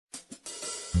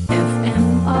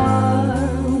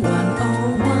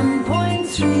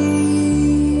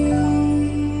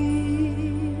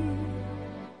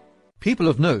People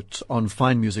of Note on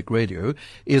Fine Music Radio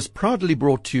is proudly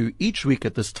brought to you each week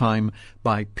at this time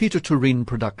by Peter Turin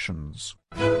Productions.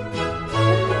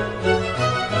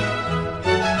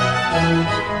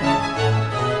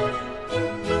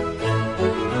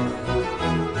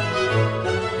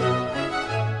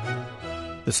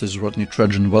 This is Rodney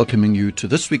Trudgeon welcoming you to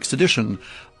this week's edition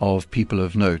of People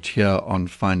of Note here on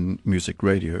Fine Music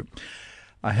Radio.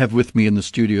 I have with me in the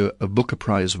studio a Booker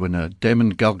Prize winner,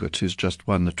 Damon Galgut, who's just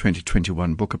won the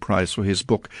 2021 Booker Prize for his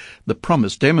book, The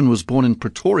Promise. Damon was born in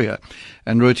Pretoria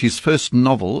and wrote his first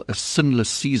novel, A Sinless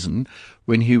Season,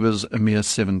 when he was a mere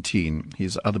 17.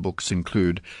 His other books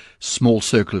include Small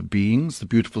Circle of Beings, The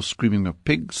Beautiful Screaming of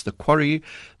Pigs, The Quarry,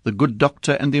 The Good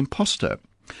Doctor, and The Imposter.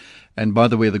 And by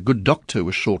the way, The Good Doctor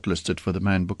was shortlisted for the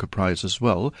Man Booker Prize as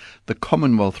well, the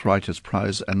Commonwealth Writers'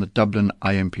 Prize, and the Dublin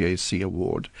IMPAC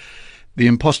Award. The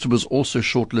Imposter was also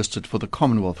shortlisted for the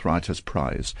Commonwealth Writers'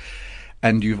 Prize,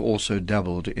 and you've also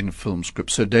dabbled in film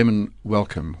scripts. So, Damon,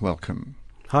 welcome.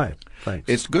 Hi, thanks.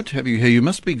 It's good to have you here. You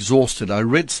must be exhausted. I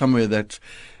read somewhere that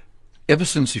ever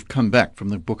since you've come back from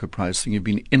the Booker Prize thing, you've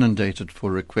been inundated for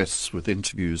requests with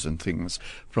interviews and things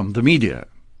from the media.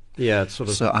 Yeah, it's sort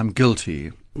of... So I'm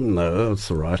guilty. No, it's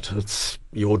all right. It's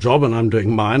your job and I'm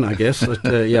doing mine, I guess.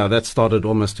 That started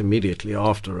almost immediately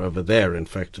after over there, in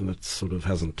fact, and it sort of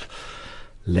hasn't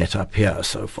let up here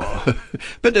so far.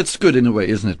 But it's good in a way,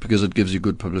 isn't it? Because it gives you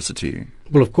good publicity.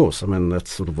 Well, of course. I mean,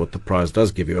 that's sort of what the prize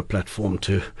does, give you a platform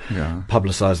to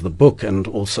publicize the book and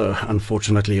also,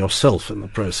 unfortunately, yourself in the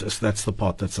process. That's the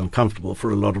part that's uncomfortable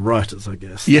for a lot of writers, I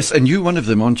guess. Yes, and you're one of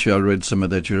them, aren't you? I read somewhere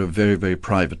that you're a very, very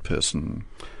private person.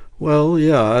 Well,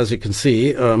 yeah, as you can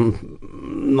see,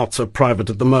 not so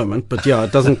private at the moment, but yeah,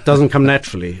 it doesn't come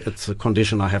naturally. It's a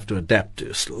condition I have to adapt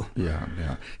to still. Yeah.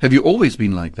 Have you always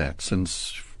been like that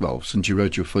since you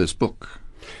wrote your first book?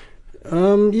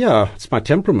 Yeah, it's my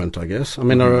temperament, I guess. I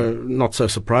mean, not so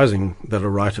surprising that a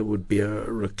writer would be a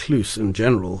recluse in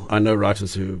general. I know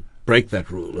writers who break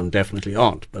that rule and definitely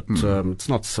aren't, but it's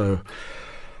not so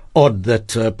odd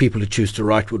that people who choose to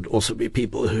write would also be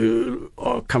people who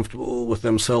are comfortable with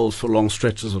themselves for long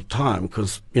stretches of time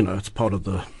because, it's part of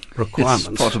the requirements.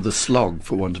 It's part of the slog,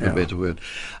 for want of a better word.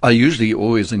 I usually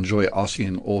always enjoy asking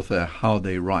an author how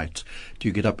they write. Do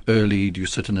you get up early? Do you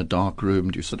sit in a dark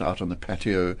room? Do you sit out on the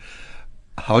patio?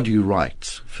 How do you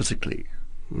write physically?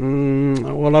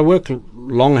 Well, I work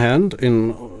longhand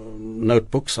in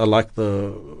notebooks. I like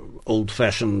the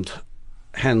old-fashioned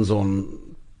hands-on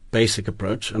basic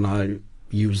approach, and I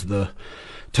use the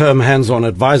term hands-on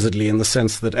advisedly in the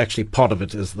sense that actually part of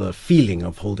it is the feeling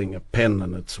of holding a pen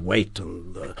and its weight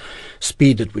and the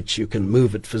speed at which you can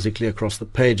move it physically across the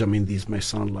page. I mean, these may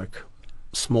sound like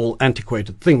small,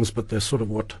 antiquated things, but they're sort of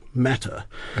what matter.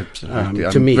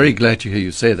 Absolutely. To me. I'm very glad to hear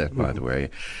you say that, by the way.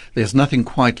 There's nothing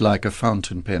quite like a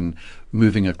fountain pen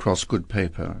moving across good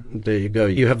paper. There you go.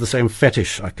 You have the same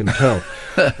fetish, I can tell.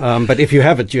 But if you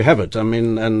have it, you have it. I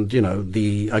mean, and,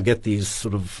 I get these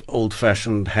sort of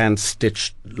old-fashioned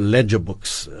hand-stitched ledger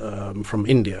books from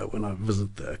India when I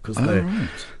visit there, because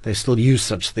they still use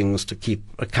such things to keep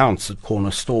accounts at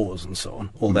corner stores and so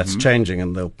on. All that's changing,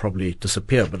 and they'll probably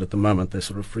disappear, but at the moment they're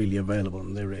sort of freely available,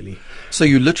 and they're really... So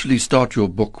you literally start your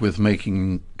book with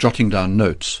jotting down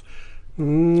notes.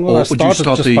 Well, I started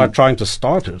just by trying to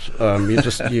start it.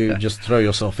 You just throw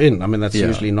yourself in. I mean, that's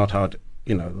usually not how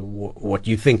what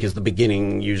you think is the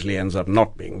beginning usually ends up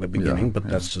not being the beginning, but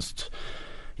that's just,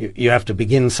 you have to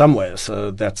begin somewhere.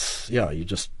 So that's, you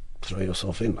just throw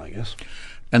yourself in, I guess.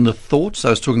 And the thoughts,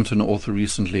 I was talking to an author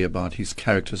recently about his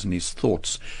characters and his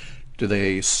thoughts. Do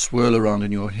they swirl around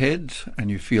in your head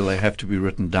and you feel they have to be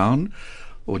written down?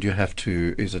 Or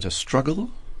is it a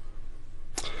struggle?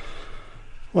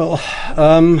 Well,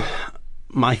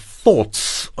 my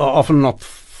thoughts are often not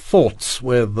thoughts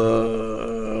where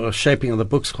the shaping of the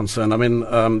book's concerned. I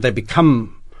mean, they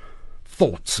become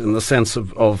thoughts in the sense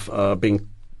of being,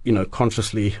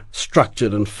 consciously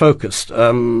structured and focused.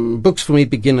 Books for me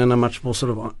begin in a much more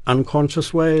sort of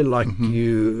unconscious way, like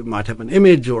you might have an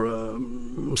image or a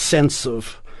sense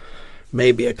of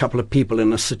maybe a couple of people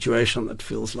in a situation that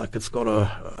feels like it's got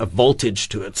a voltage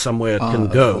to it, somewhere it can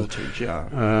go.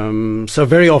 Voltage, so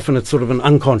very often it's sort of an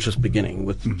unconscious beginning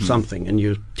with something, and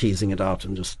you're teasing it out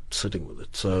and just sitting with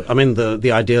it. So, I mean,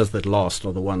 the ideas that last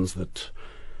are the ones that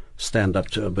stand up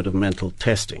to a bit of mental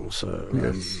testing. So,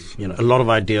 a lot of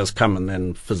ideas come and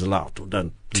then fizzle out or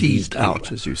don't teased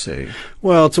out, as you say.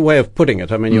 Well, it's a way of putting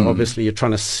it. I mean, you're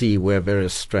trying to see where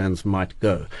various strands might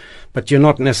go. But you're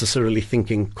not necessarily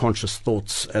thinking conscious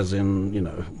thoughts as in,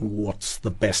 what's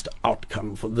the best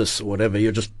outcome for this or whatever.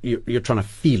 You're trying to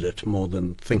feel it more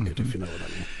than think it, if you know what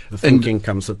I mean. The thinking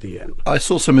comes at the end. I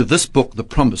saw some of this book, The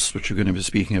Promise, which you're going to be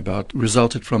speaking about,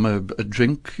 resulted from a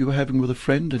drink you were having with a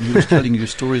friend, and he was telling you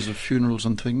stories of funerals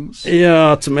and things.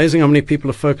 Yeah, it's amazing how many people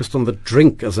are focused on the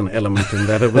drink as an element in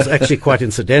that. It was actually quite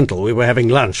incidental. We were having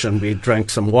lunch and we drank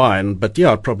some wine, but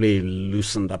yeah, it probably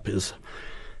loosened up his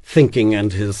thinking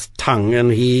and his tongue,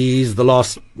 and he's the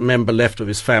last member left of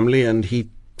his family, and he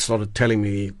started telling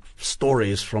me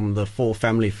stories from the 4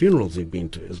 family funerals he'd been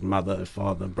to, his mother,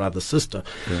 father, brother, sister.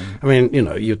 Yeah. I mean,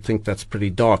 you'd think that's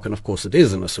pretty dark, and of course it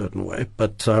is in a certain way,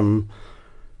 but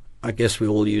I guess we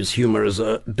all use humor as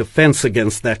a defense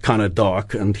against that kind of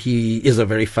dark, and he is a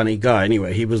very funny guy.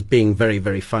 Anyway, he was being very,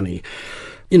 very funny.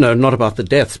 Not about the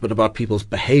deaths, but about people's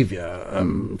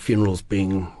behavior, funerals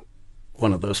being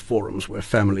one of those forums where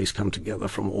families come together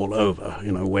from all over,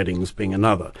 weddings being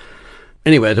another.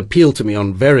 Anyway, it appealed to me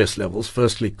on various levels.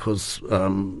 Firstly, because,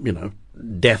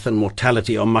 death and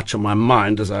mortality are much on my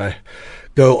mind as I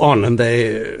go on, and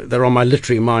they're on my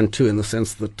literary mind too, in the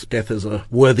sense that death is a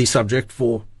worthy subject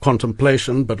for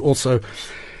contemplation, but also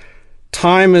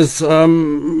time is,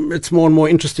 it's more and more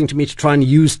interesting to me to try and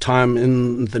use time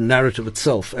in the narrative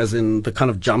itself, as in the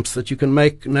kind of jumps that you can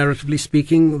make, narratively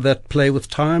speaking, that play with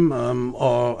time,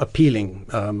 are appealing.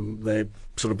 They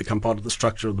sort of become part of the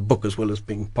structure of the book as well as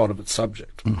being part of its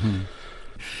subject. Mm-hmm.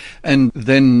 And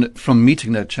then from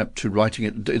meeting that chap to writing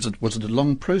it, was it a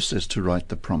long process to write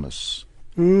The Promise?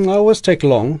 I always take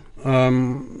long.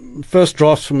 First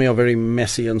drafts for me are very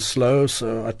messy and slow,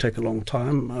 so I take a long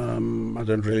time. I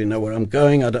don't really know where I'm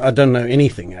going. I don't know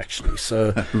anything, actually.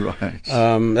 So right.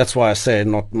 That's why I say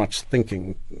not much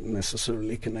thinking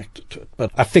necessarily connected to it.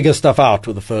 But I figure stuff out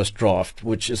with the first draft,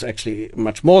 which is actually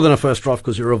much more than a first draft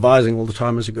because you're revising all the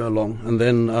time as you go along. And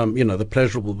then, the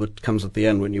pleasurable bit comes at the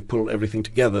end when you pull everything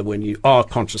together, when you are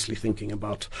consciously thinking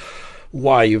about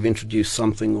why you've introduced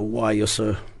something or why you're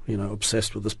so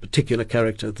obsessed with this particular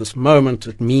character at this moment.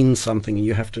 It means something, and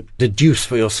you have to deduce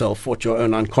for yourself what your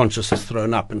own unconscious has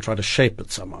thrown up and try to shape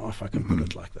it somehow, if I can put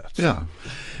it like that. Yeah.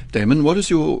 Damon, what is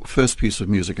your first piece of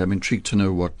music? I'm intrigued to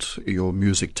know what your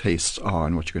music tastes are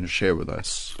and what you're going to share with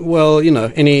us. Well,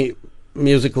 any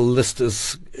musical list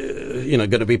is, going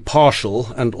to be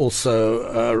partial and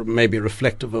also maybe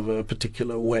reflective of a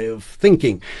particular way of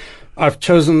thinking. I've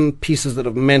chosen pieces that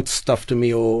have meant stuff to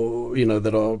me, or,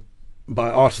 that are by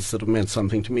artists that have meant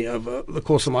something to me over the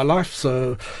course of my life.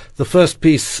 So the first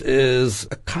piece is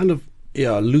a kind of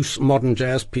loose modern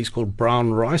jazz piece called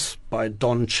Brown Rice by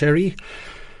Don Cherry,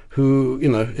 who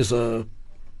is a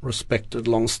respected,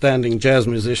 long-standing jazz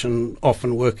musician,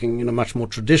 often working in a much more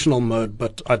traditional mode.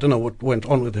 But I don't know what went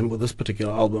on with him with this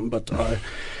particular album, but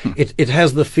it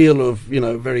has the feel of,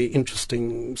 very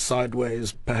interesting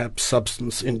sideways, perhaps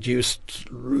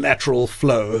substance-induced lateral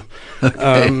flow.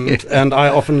 And I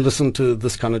often listen to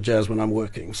this kind of jazz when I'm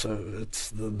working, so it's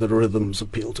the rhythms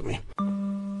appeal to me.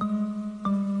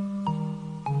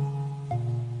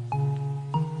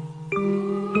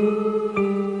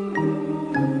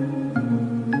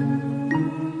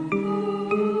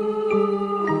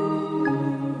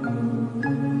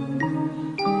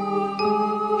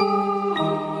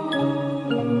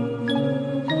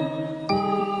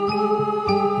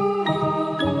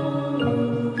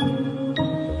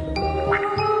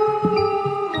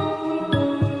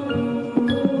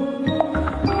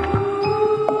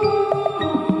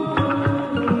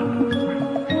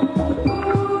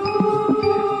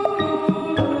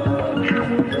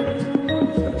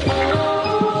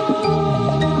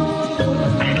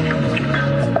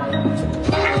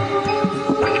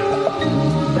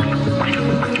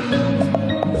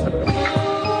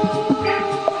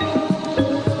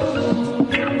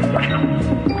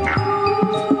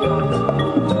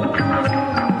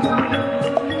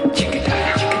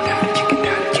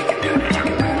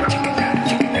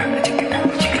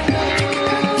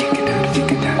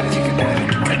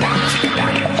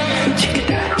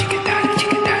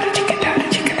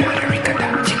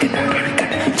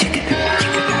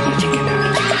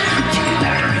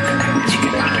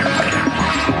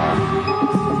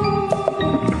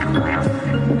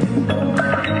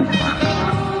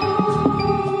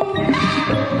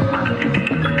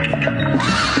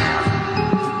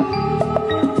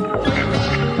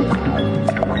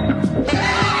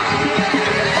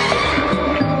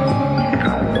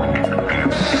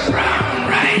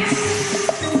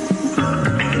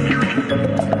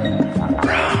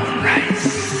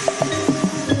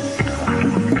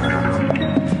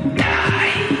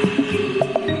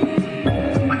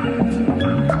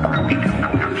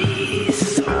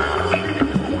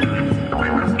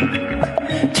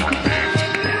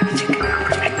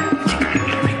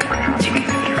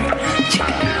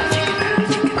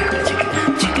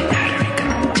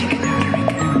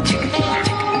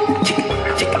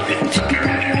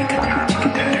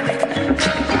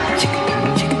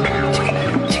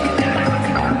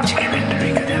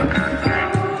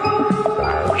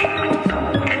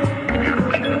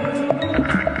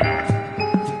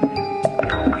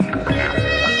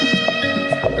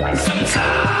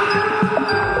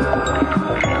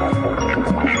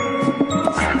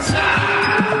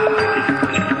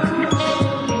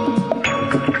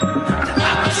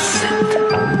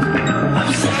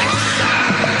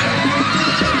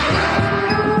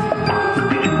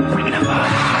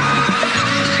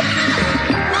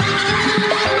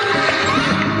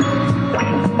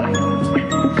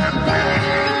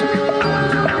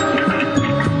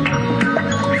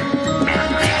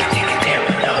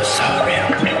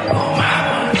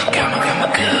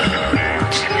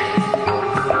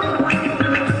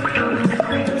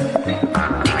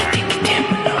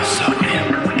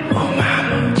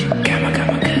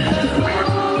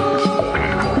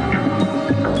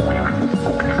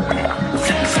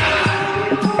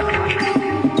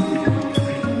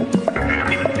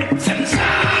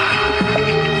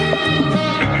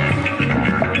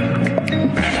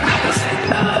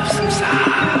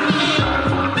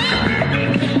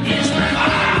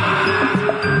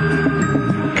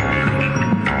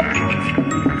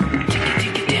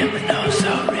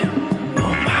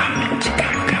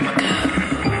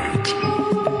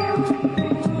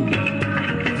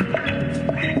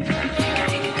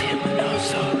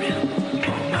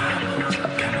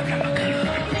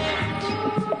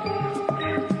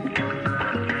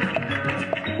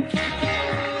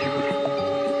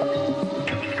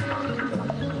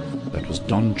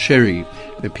 Don Cherry,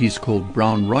 a piece called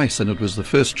Brown Rice, and it was the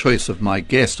first choice of my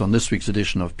guest on this week's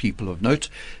edition of People of Note,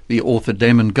 the author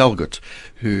Damon Galgut,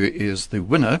 who is the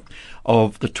winner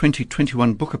of the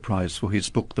 2021 Booker Prize for his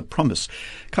book The Promise.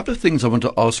 A couple of things I want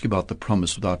to ask you about The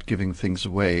Promise without giving things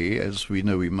away, as we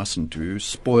know we mustn't do.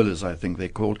 Spoilers, I think they're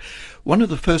called. One of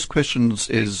the first questions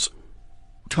is,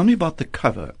 tell me about the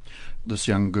cover. This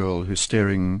young girl who's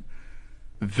staring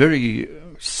very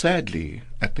sadly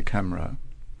at the camera.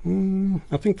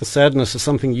 I think the sadness is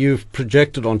something you've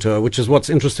projected onto her, which is what's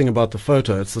interesting about the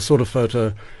photo. It's the sort of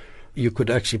photo you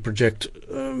could actually project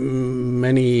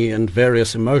many and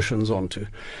various emotions onto.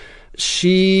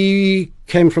 She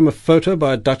came from a photo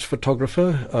by a Dutch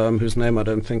photographer, whose name I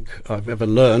don't think I've ever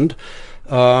learned.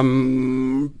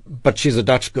 But she's a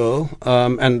Dutch girl,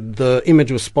 and the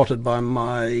image was spotted by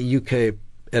my UK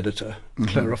editor,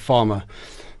 Clara Farmer.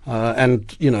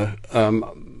 And,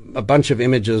 a bunch of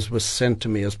images were sent to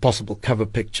me as possible cover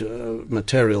picture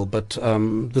material, but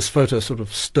this photo sort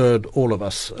of stirred all of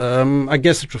us. I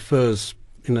guess it refers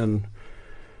in an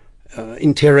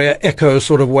interior echo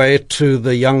sort of way to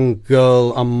the young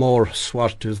girl Amor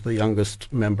Swart, who's the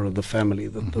youngest member of the family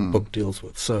that the book deals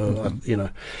with. So,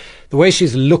 the way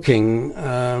she's looking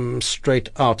straight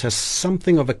out has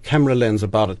something of a camera lens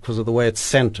about it because of the way it's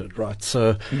centered, right?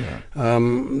 So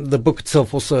the book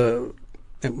itself also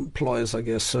employs, I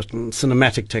guess, certain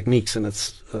cinematic techniques in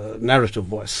its narrative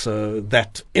voice, so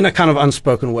that, in a kind of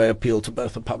unspoken way, appealed to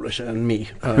both the publisher and me.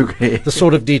 The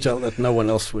sort of detail that no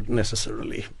one else would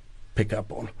necessarily pick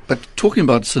up on. But talking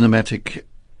about cinematic,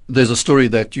 there's a story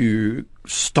that you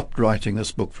stopped writing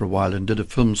this book for a while and did a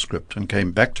film script and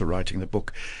came back to writing the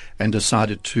book and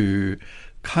decided to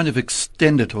kind of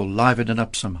extend it or liven it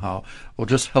up somehow, or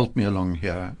just help me along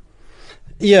here.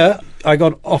 Yeah, I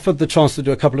got offered the chance to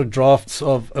do a couple of drafts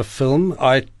of a film.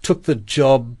 I took the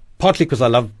job partly because I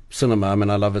love cinema. I mean,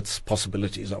 I love its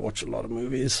possibilities. I watch a lot of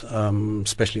movies,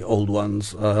 especially old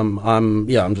ones. I'm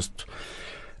just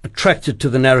attracted to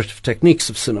the narrative techniques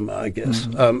of cinema, I guess.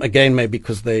 Again, maybe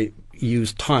because they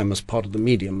use time as part of the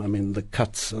medium. I mean, the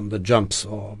cuts and the jumps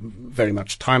are very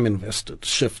much time invested,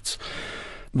 shifts.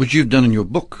 Which you've done in your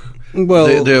book.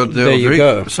 Well, there you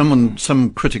go.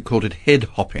 Some critic called it head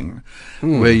hopping,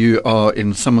 where you are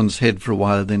in someone's head for a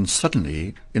while, then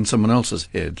suddenly in someone else's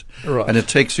head. Right. And it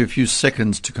takes you a few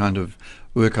seconds to kind of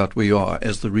work out where you are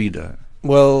as the reader.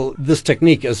 Well, this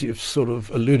technique, as you've sort of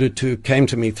alluded to, came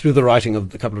to me through the writing of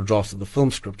the couple of drafts of the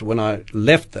film script. When I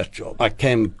left that job, I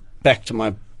came back to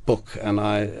my book, and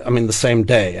the same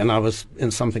day, and I was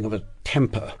in something of a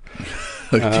temper.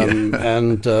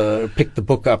 And picked the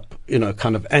book up,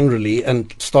 kind of angrily,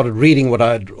 and started reading what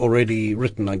I had already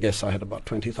written. I guess I had about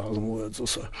 20,000 words or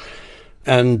so.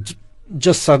 And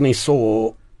just suddenly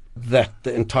saw that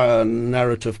the entire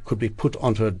narrative could be put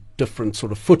onto a different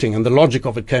sort of footing. And the logic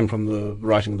of it came from the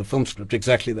writing of the film script,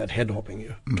 exactly that head hopping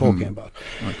you're talking about.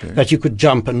 Okay. That you could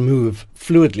jump and move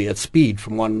fluidly at speed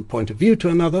from one point of view to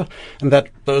another, and that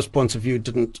those points of view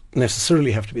didn't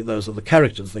necessarily have to be those of the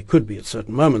characters. They could be at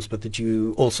certain moments, but that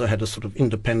you also had a sort of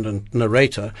independent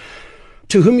narrator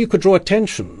to whom you could draw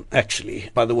attention, actually,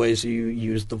 by the ways you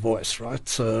used the voice, right?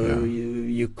 So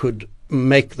you could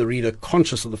make the reader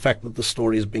conscious of the fact that the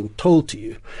story is being told to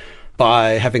you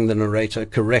by having the narrator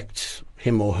correct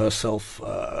him or herself,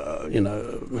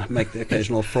 make the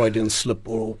occasional Freudian slip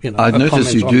or, I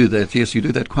notice you do that. Yes, you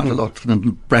do that quite a lot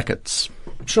in brackets.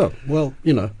 Sure. Well,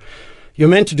 you're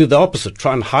meant to do the opposite,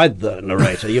 try and hide the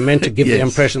narrator. You're meant to give the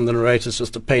impression the narrator is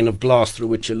just a pane of glass through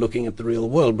which you're looking at the real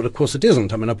world. But of course it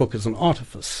isn't. I mean, a book is an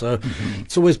artifice. So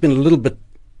it's always been a little bit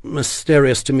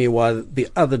mysterious to me why the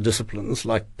other disciplines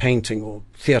like painting or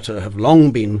theatre have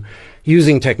long been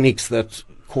using techniques that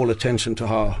call attention to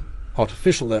how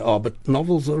artificial they are, but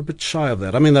novels are a bit shy of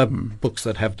that. I mean, there are books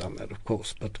that have done that, of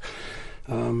course, but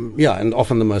and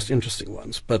often the most interesting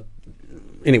ones. But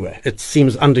anyway, it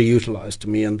seems underutilized to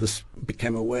me, and this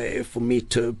became a way for me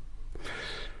to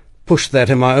push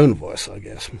that in my own voice, I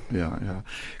guess. Yeah.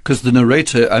 Because the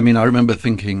narrator, I remember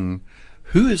thinking,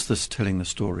 who is this telling the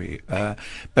story?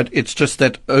 But it's just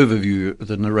that overview,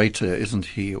 the narrator, isn't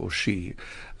he or she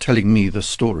telling me the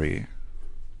story?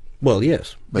 Well,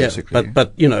 yes. Basically. Yeah.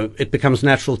 But it becomes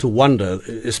natural to wonder,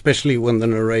 especially when the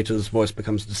narrator's voice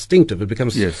becomes distinctive. It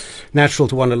becomes natural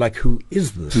to wonder, like, who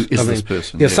is this? Who is this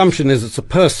person? The assumption is it's a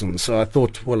person, so I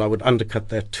thought, well, I would undercut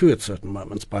that too at certain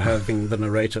moments by having the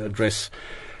narrator address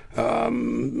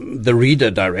the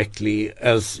reader directly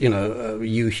as,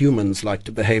 you humans like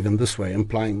to behave in this way,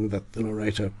 implying that the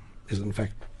narrator is in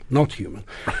fact not human,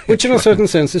 which in a certain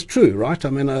sense is true, right? I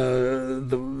mean,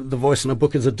 the voice in a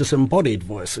book is a disembodied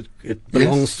voice. It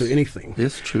belongs to anything.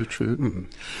 Yes, true.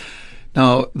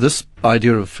 Now, this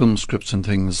idea of film scripts and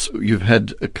things, you've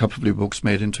had a couple of your books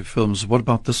made into films. What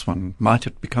about this one? Might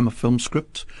it become a film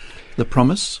script, The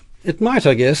Promise? It might,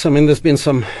 I guess. I mean, there's been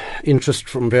some interest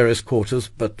from various quarters,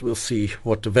 but we'll see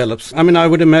what develops. I mean, I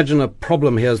would imagine a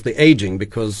problem here is the aging,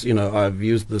 because, I've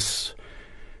used this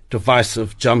device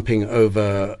of jumping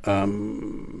over,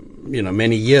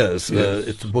 many years.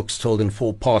 Yes. The book's told in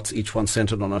 4 parts, each one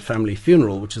centered on a family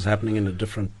funeral, which is happening in a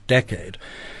different decade.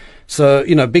 So,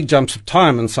 big jumps of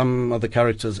time, and some of the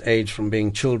characters age from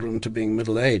being children to being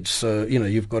middle-aged. So,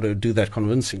 you've got to do that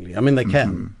convincingly. I mean, they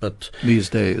can, but... These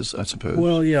days, I suppose.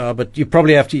 Well, yeah, but you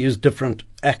probably have to use different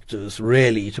actors,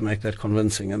 really, to make that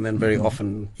convincing. And then very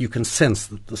often you can sense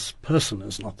that this person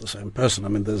is not the same person. I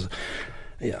mean,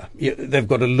 they've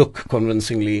got to look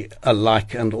convincingly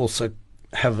alike and also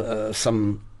have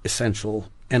some essential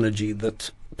energy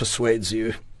that persuades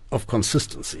you of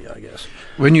consistency, I guess.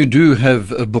 When you do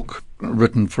have a book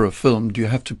written for a film, do you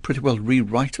have to pretty well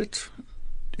rewrite it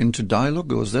into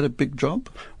dialogue, or is that a big job?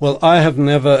 Well, I have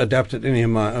never adapted any of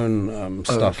my own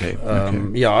stuff. Okay.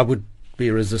 Yeah, I would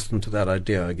be resistant to that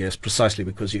idea, I guess, precisely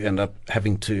because you end up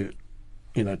having to,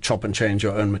 chop and change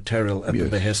your own material at the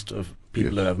behest of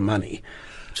people who have money,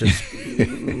 which is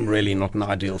really not an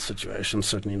ideal situation,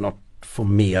 certainly not for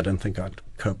me. I don't think I'd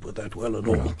cope with that well at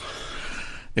all.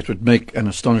 It would make an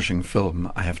astonishing film,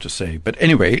 I have to say. But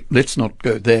anyway, let's not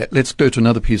go there. Let's go to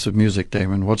another piece of music,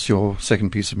 Damon. What's your second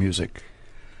piece of music?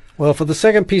 Well, for the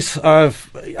second piece, I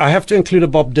have to include a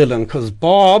Bob Dylan, because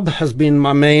Bob has been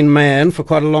my main man for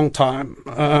quite a long time.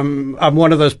 I'm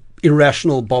one of those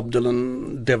irrational Bob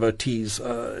Dylan devotees.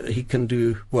 He can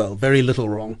do, very little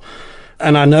wrong.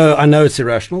 And I know it's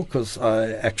irrational, because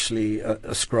I actually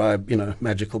ascribe,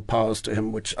 magical powers to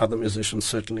him, which other musicians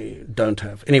certainly don't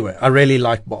have. Anyway, I really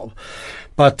like Bob.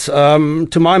 But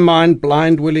to my mind,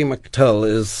 Blind Willie McTell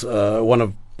is one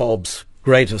of Bob's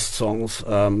greatest songs,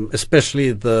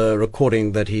 especially the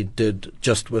recording that he did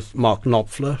just with Mark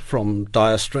Knopfler from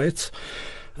Dire Straits.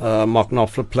 Mark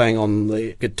Knopfler playing on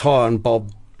the guitar and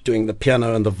Bob doing the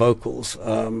piano and the vocals.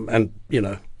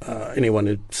 Anyone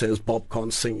who says Bob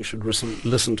can't sing, you should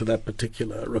listen to that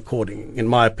particular recording, in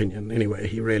my opinion. Anyway,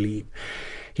 he really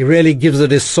gives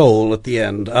it his soul at the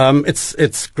end.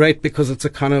 It's great because it's a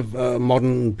kind of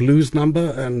modern blues number,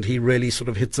 and he really sort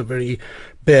of hits a very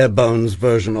bare bones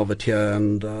version of it here,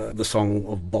 and the song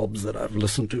of Bob's that I've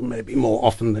listened to maybe more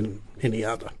often than any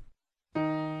other.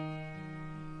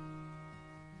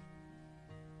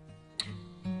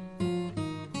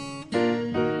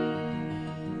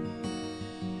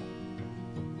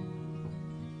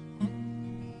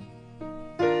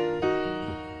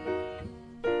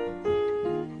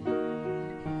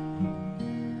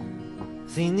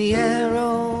 Seen the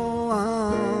arrow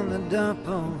on the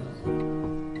doorpost,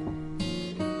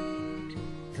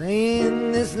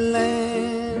 saying this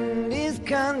land is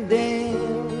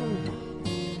condemned.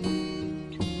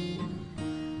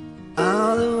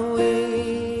 All the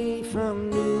way from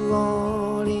New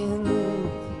Orleans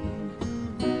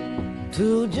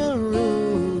to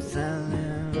Jerusalem,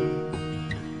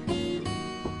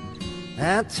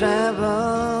 I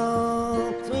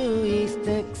traveled through East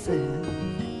Texas,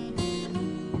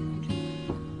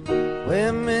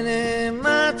 where many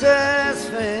martyrs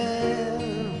fell,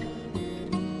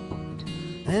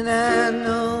 and I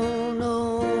know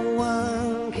no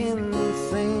one can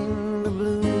sing the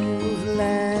blues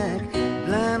like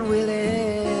Blind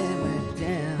Willie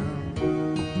McTell.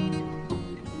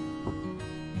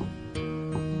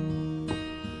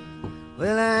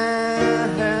 Well, I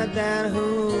heard that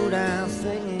hoot owl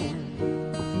singing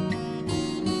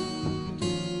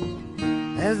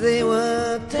as they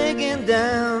were taking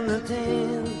down the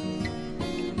tent.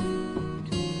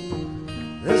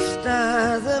 The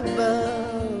stars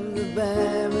above the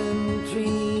barren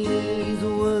trees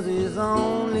was his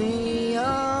only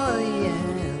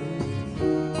audience.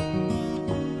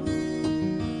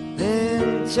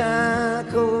 Then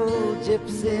charcoal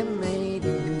gypsy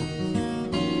maidens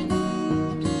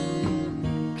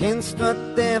can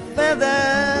strut their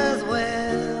feathers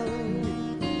well,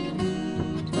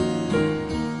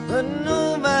 but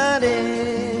nobody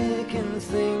can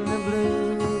sing the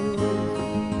blues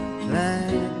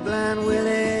like Blind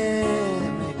Willie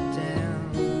McTell.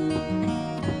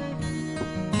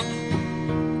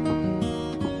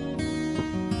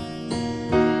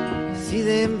 See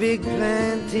them big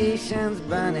plantations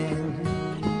burning,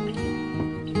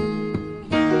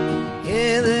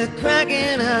 hear the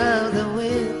cracking of the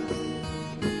whips,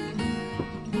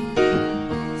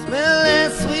 smell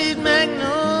that sweet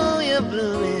magnolia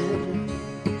blooming,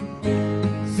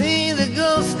 see the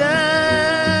ghost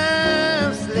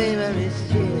of slavery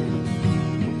ship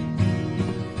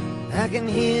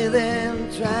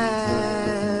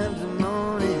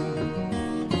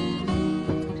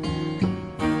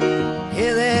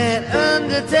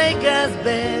to take us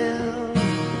back.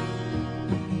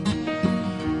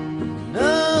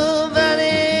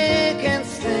 Nobody can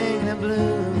sing the blues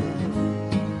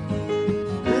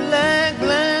like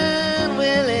blind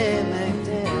Willie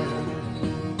McDowell.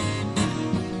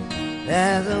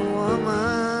 There's a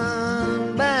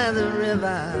woman by the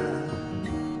river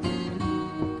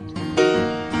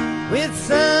with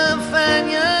some fine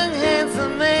young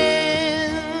handsome man.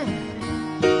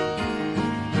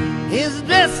 He's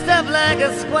dressed up like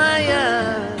a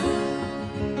squire,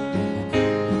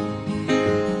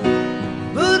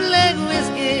 bootleg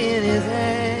whiskey in his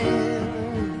hand.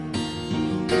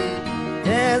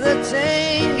 There's a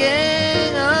chain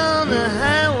gang on the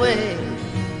highway.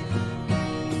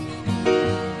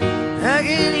 I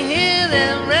can hear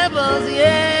them rebels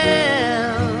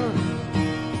yell,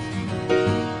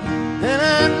 and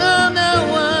I know no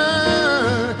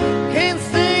one can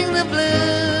sing the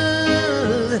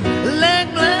blues like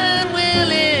blind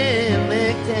Willie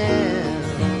McDowell.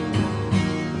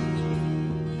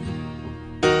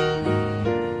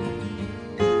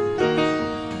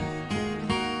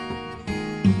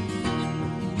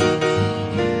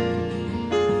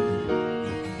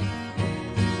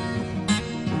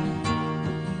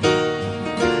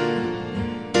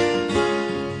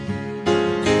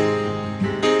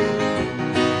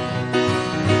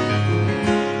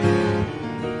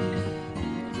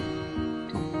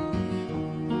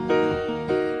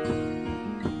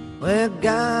 Where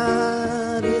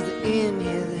God is in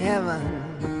his heaven,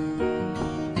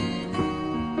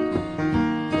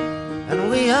 and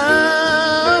we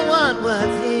all want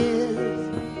what's his,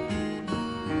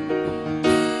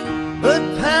 but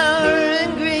power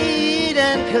and greed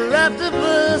and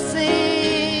corruptible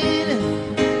seed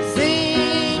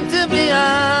seem to be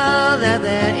all that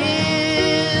there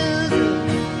is.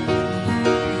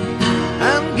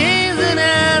 I'm gazing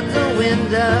out the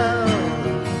window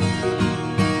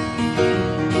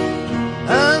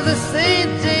of the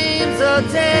St. James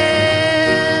Hotel,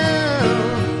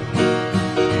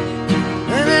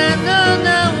 and I know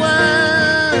no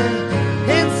one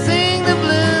can sing the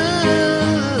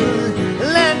blues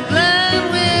like blind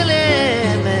Willie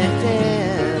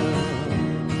McDowell.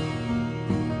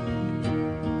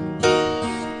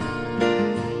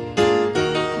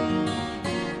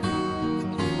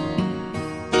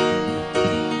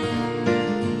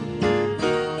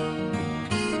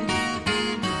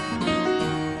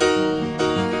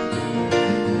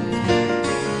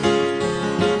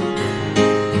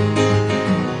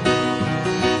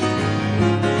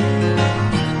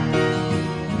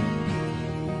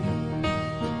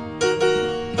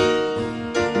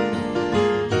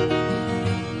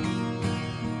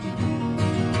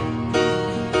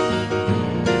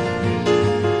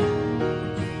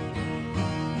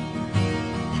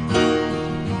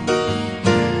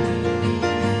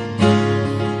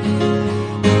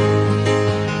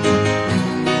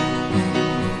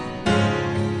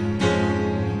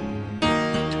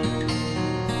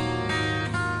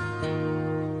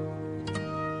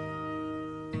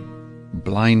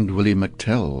 Blind Willie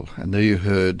McTell. And there you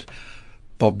heard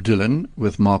Bob Dylan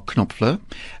with Mark Knopfler.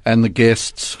 And the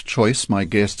guest's choice, my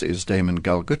guest is Damon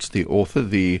Galgut, the author,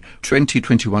 the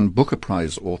 2021 Booker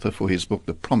Prize author for his book,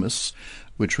 The Promise,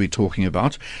 which we're talking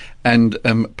about. And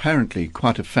apparently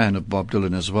quite a fan of Bob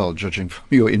Dylan as well, judging from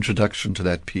your introduction to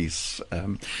that piece.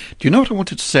 Do you know what I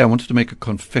wanted to say? I wanted to make a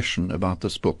confession about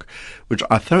this book, which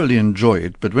I thoroughly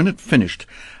enjoyed. But when it finished,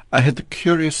 I had the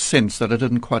curious sense that I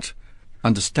didn't quite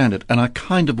understand it, and I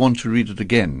kind of want to read it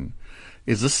again.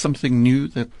 Is this something new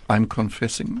that I'm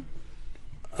confessing?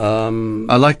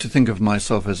 I like to think of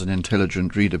myself as an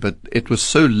intelligent reader, but it was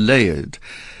so layered.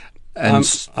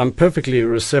 And I'm perfectly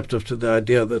receptive to the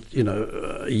idea that,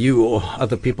 you or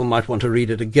other people might want to read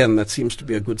it again. That seems to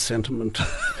be a good sentiment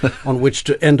on which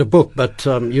to end a book. But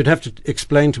you'd have to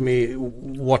explain to me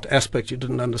what aspect you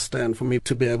didn't understand for me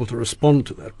to be able to respond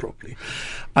to that properly.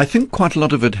 I think quite a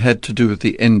lot of it had to do with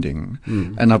the ending.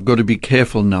 And I've got to be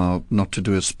careful now not to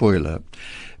do a spoiler.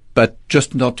 But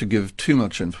just not to give too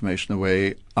much information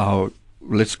away,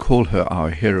 let's call her our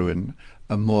heroine,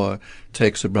 Amor,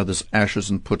 takes her brother's ashes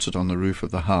and puts it on the roof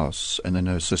of the house, and then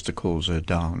her sister calls her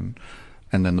down,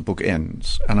 and then the book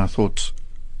ends. And I thought,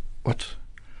 what?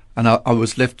 And I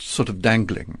was left sort of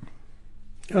dangling.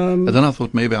 But then I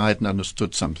thought maybe I hadn't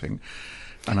understood something,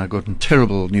 and I got a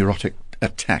terrible neurotic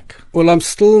attack. Well, I'm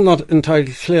still not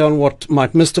entirely clear on what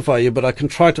might mystify you, but I can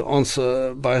try to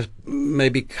answer by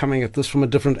maybe coming at this from a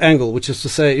different angle, which is to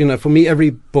say, for me,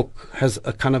 every book has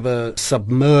a kind of a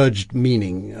submerged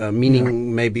meaning,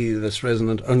 maybe that's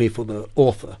resonant only for the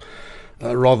author.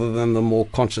 rather than the more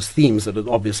conscious themes that it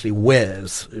obviously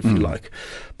wears, if you like.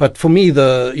 But for me,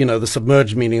 the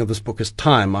submerged meaning of this book is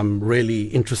time. I'm really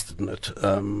interested in it.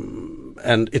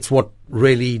 And it's what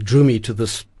really drew me to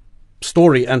this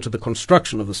story and to the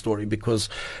construction of the story, because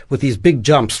with these big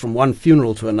jumps from one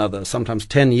funeral to another, sometimes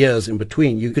 10 years in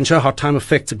between, you can show how time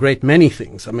affects a great many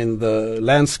things. I mean, the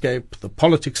landscape, the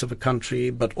politics of a country,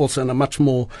 but also in a much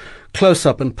more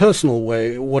close-up and personal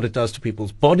way, what it does to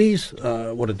people's bodies,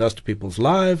 what it does to people's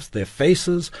lives, their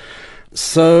faces.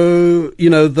 So,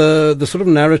 the sort of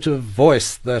narrative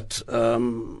voice that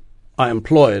I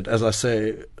employed, as I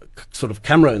say, sort of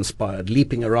camera-inspired,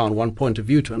 leaping around one point of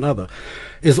view to another,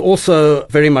 is also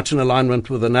very much in alignment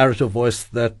with a narrative voice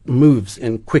that moves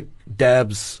in quick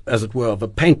dabs, as it were, of a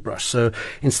paintbrush. So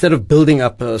instead of building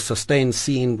up a sustained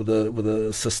scene with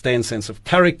a sustained sense of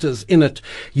characters in it,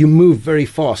 you move very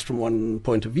fast from one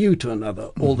point of view to another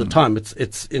all the time.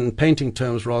 It's in painting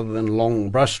terms, rather than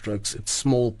long brushstrokes, it's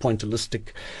small pointillistic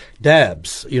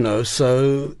dabs,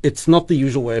 so it's not the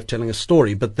usual way of telling a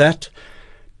story, but that,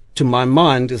 to my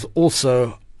mind, is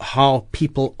also how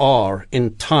people are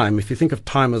in time. If you think of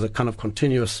time as a kind of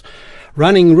continuous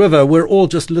running river, we're all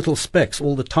just little specks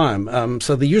all the time.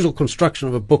 So the usual construction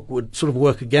of a book would sort of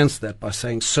work against that by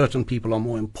saying certain people are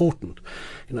more important.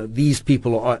 These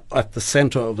people are at the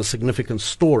center of a significant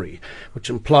story, which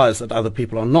implies that other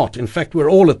people are not. In fact, we're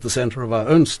all at the center of our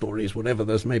own stories, whatever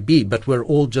those may be, but we're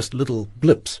all just little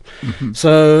blips.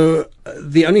 So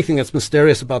the only thing that's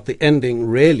mysterious about the ending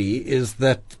really is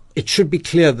that it should be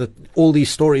clear that all these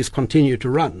stories continue to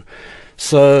run.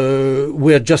 So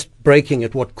we're just breaking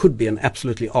at what could be an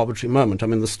absolutely arbitrary moment. I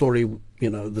mean, the story,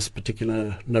 this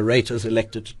particular narrator is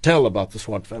elected to tell about the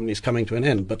Swart family is coming to an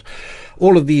end, but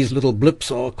all of these little blips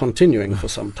are continuing for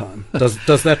some time.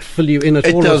 Does that fill you in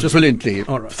at all? It does brilliantly.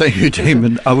 All right. Thank you,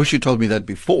 Damon. I wish you told me that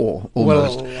before,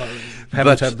 almost. Well,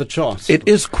 haven't had the chance. It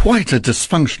is quite a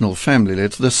dysfunctional family.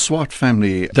 It's the Swart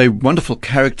family. They're wonderful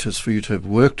characters for you to have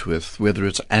worked with, whether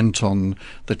it's Anton,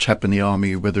 the chap in the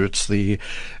army, whether it's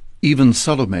even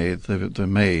Salome, the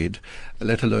maid,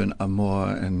 let alone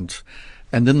Amor, and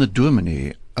then the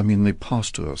dominee, the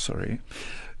pastor,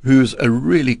 who's a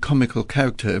really comical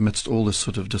character amidst all this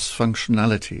sort of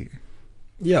dysfunctionality.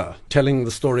 Yeah, telling the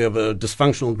story of a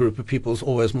dysfunctional group of people is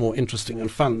always more interesting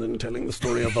and fun than telling the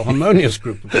story of a harmonious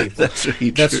group of people. That's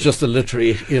really true. That's just a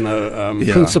literary,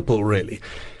 principle, really.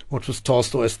 What was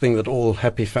Tolstoy's thing, that all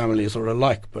happy families are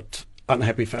alike, but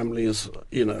unhappy families,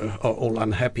 are all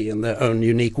unhappy in their own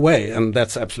unique way, and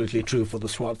that's absolutely true for the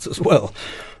Swarts as well.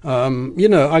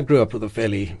 I grew up with a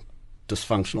fairly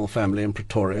dysfunctional family in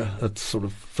Pretoria. It's sort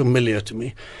of familiar to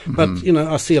me. But,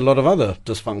 I see a lot of other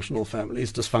dysfunctional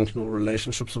families, dysfunctional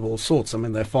relationships of all sorts. I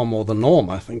mean, they're far more the norm,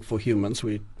 I think, for humans.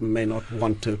 We may not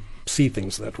want to see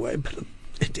things that way, but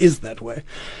it is that way.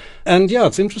 And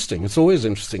it's interesting. It's always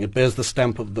interesting. It bears the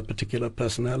stamp of the particular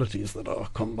personalities that are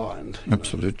combined.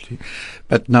 Absolutely.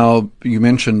 But now, you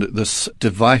mentioned this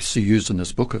device you use in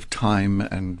this book of time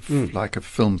and like a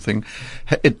film thing.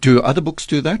 Do other books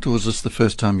do that, or is this the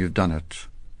first time you've done it?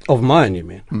 Of mine, you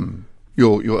mean?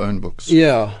 Your own books.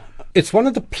 Yeah. It's one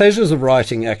of the pleasures of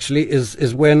writing, actually,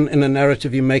 is when in a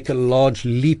narrative you make a large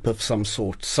leap of some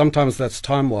sort. Sometimes that's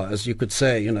time-wise. You could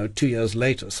say, 2 years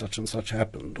later, such and such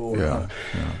happened. Or,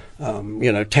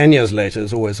 10 years later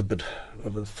is always a bit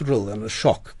of a thrill and a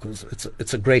shock, because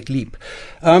it's a great leap.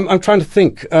 I'm trying to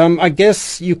think. I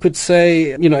guess you could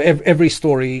say, every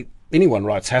story anyone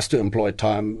writes has to employ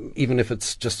time, even if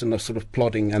it's just in a sort of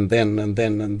plodding and then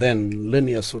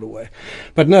linear sort of way.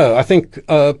 But no, I think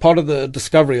part of the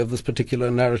discovery of this particular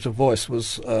narrative voice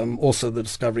was also the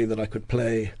discovery that I could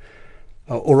play,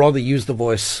 or rather use the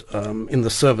voice in the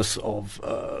service of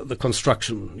the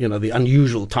construction, the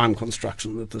unusual time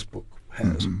construction that this book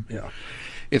has. Yeah.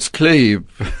 It's clearly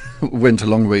went a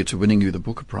long way to winning you the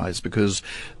Booker Prize, because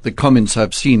the comments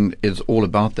I've seen is all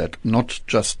about that, not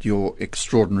just your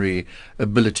extraordinary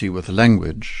ability with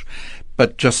language,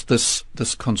 but just this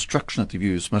construction that you've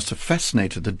used must have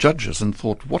fascinated the judges and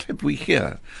thought, what have we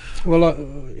here? Well,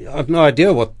 I've no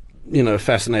idea what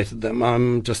fascinated them.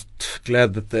 I'm just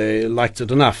glad that they liked it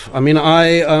enough. I mean,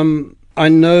 I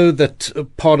know that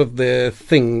part of their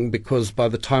thing, because by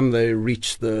the time they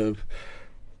reach the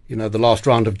last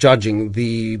round of judging,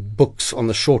 the books on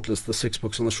the shortlist, the 6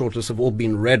 books on the shortlist, have all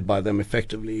been read by them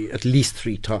effectively at least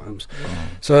 3 times. Wow.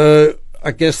 So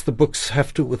I guess the books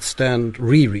have to withstand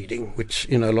rereading, which,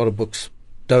 a lot of books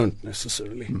don't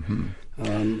necessarily.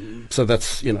 So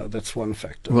that's one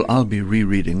factor. Well, I'll be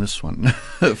rereading this one,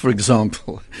 for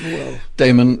example. Well,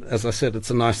 Damon, as I said, it's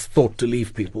a nice thought to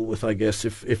leave people with, I guess,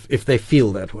 if they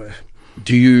feel that way.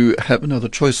 Do you have another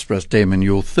choice for us, Damon,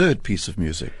 your third piece of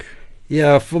music?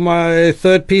 Yeah, for my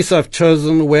third piece, I've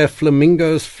chosen Where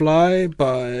Flamingos Fly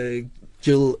by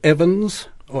Gil Evans.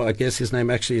 Or I guess his name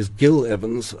actually is Gil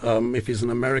Evans, if he's an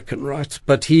American, right?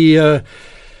 But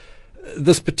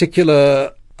this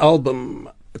particular album,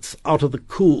 it's Out of the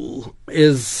Cool,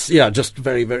 is just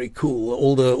very, very cool.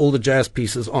 All the jazz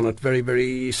pieces on it, very,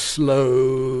 very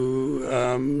slow,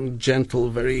 gentle,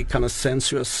 very kind of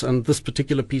sensuous. And this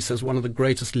particular piece has one of the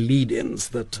greatest lead-ins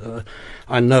that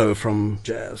I know from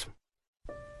jazz.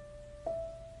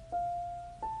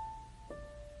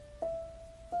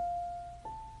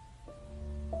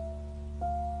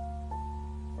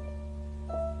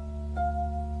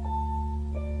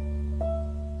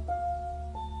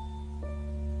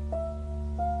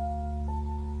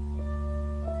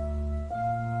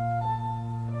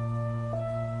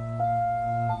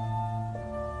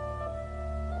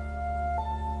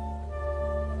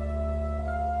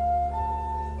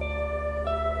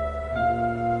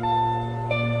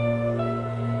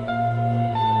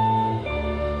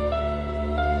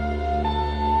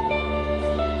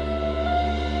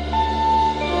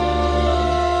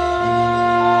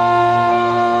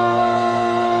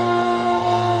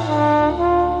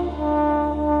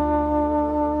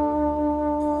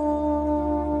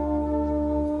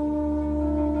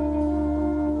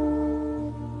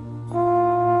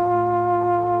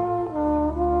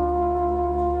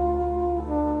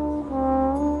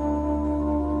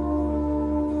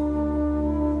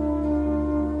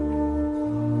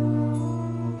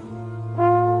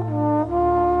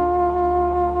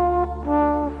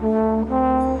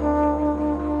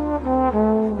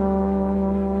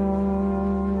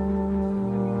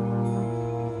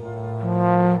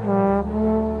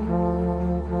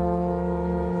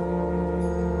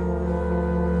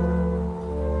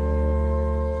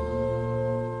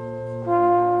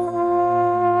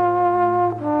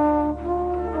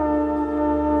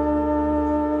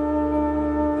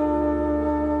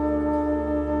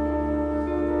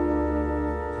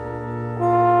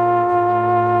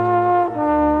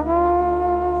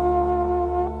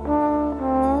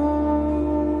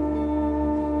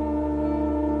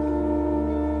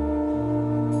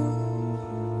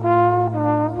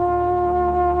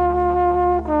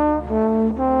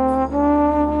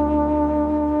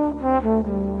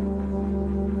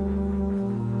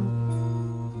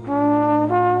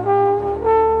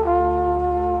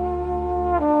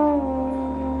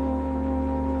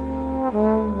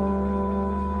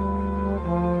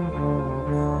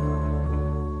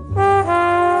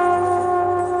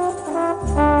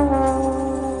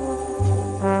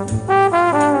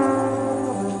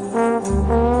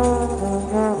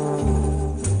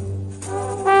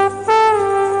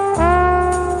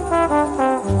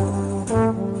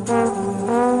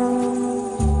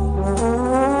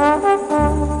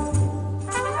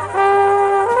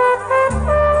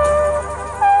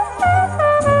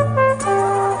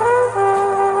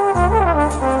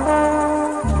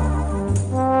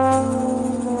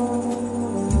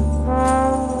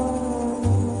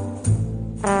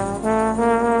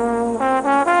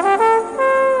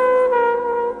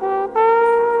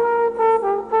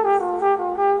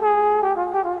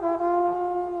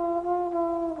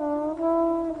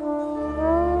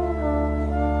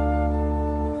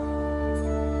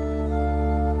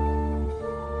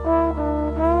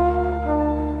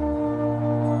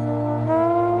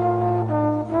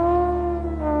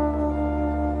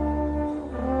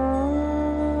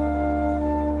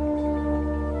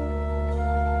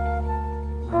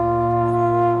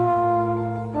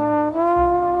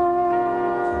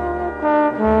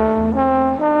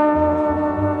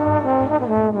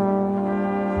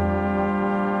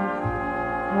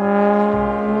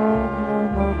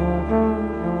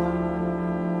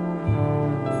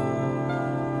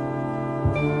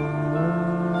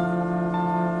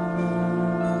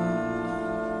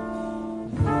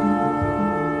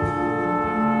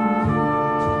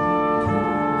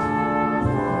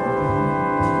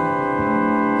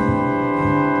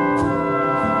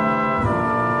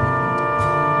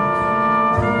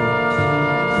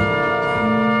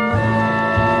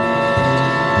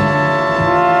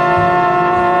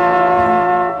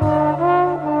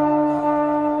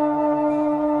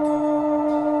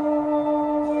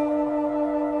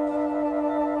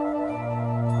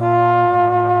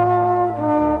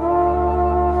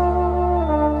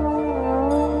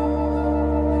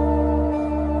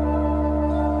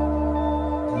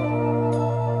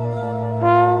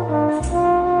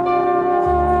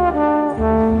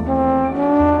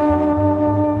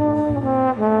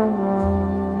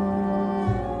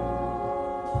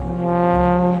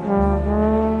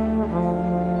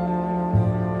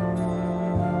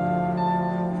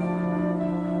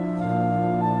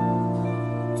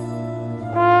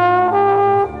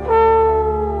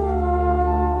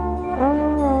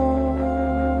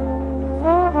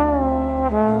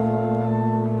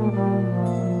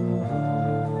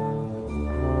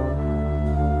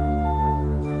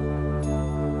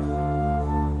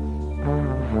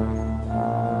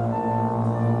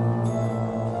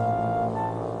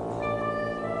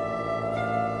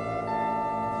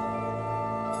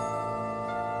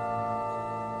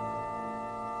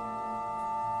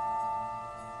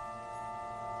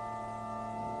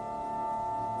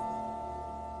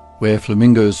 Where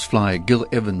Flamingos Fly. Gil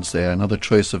Evans there, another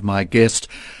choice of my guest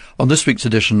on this week's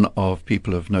edition of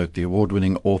People of Note, the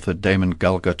award-winning author Damon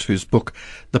Galgut, whose book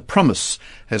The Promise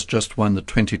has just won the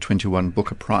 2021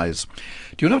 Booker Prize.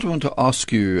 Do you not want to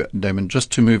ask you, Damon, just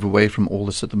to move away from all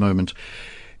this at the moment,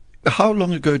 how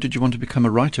long ago did you want to become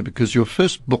a writer? Because your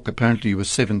first book, apparently you were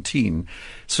 17.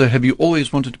 So have you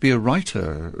always wanted to be a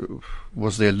writer?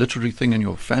 Was there a literary thing in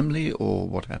your family, or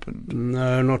what happened?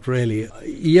 No, not really.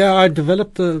 Yeah, I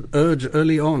developed the urge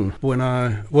early on when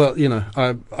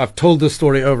I've told this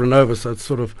story over and over, so it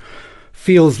sort of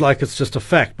feels like it's just a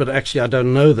fact, but actually I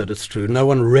don't know that it's true. No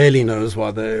one really knows why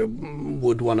they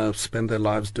would want to spend their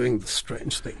lives doing this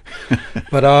strange thing.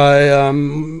 But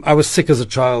I was sick as a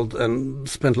child and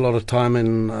spent a lot of time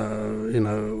in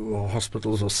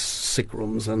hospitals or sick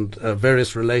rooms, and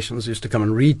various relations used to come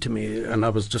and read to me, and I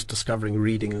was just discovering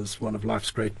reading as one of life's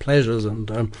great pleasures,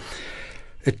 and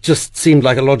it just seemed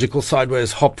like a logical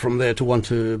sideways hop from there to want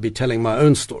to be telling my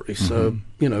own story. So,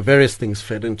 various things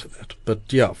fed into that. But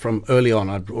yeah, from early on,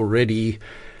 I'd already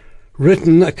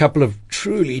written a couple of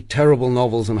truly terrible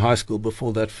novels in high school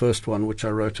before that first one, which I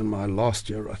wrote in my last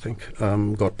year, I think,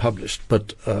 got published.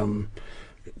 But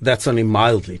that's only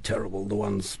mildly terrible. The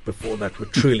ones before that were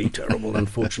truly terrible.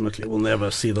 Unfortunately, will never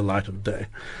see the light of day.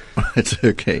 It's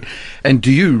okay. And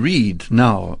do you read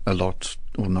now a lot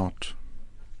or not?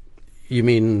 You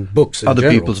mean books in Other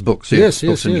general? people's books, yes.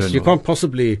 Books in general. You can't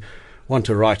possibly want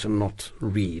to write and not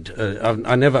read.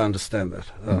 I never understand that.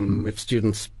 If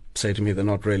students say to me they're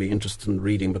not really interested in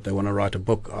reading, but they want to write a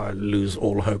book, I lose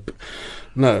all hope.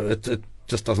 No, it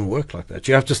just doesn't work like that.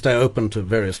 You have to stay open to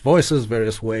various voices,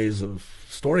 various ways of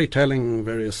storytelling,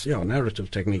 various narrative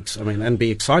techniques. And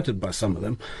be excited by some of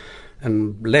them,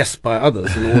 and less by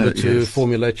others, in order to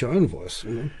formulate your own voice.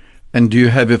 And do you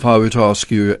have, if I were to ask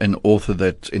you, an author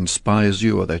that inspires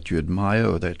you or that you admire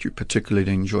or that you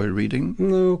particularly enjoy reading?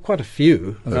 No, quite a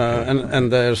few. Okay.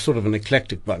 And they're sort of an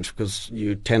eclectic bunch, because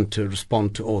you tend to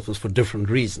respond to authors for different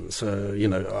reasons. So,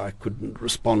 I could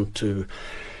respond to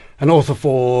an author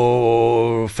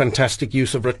for fantastic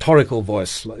use of rhetorical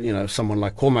voice, someone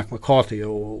like Cormac McCarthy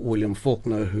or William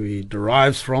Faulkner, who he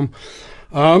derives from.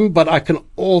 But I can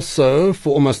also,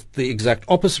 for almost the exact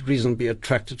opposite reason, be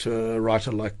attracted to a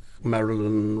writer like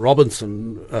Marilyn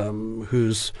Robinson,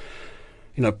 whose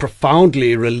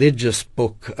profoundly religious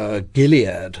book,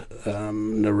 Gilead,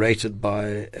 narrated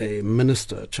by a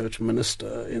church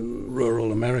minister in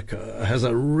rural America, has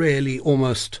a really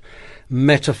almost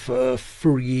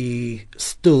metaphor-free,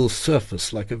 still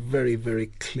surface, like a very, very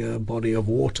clear body of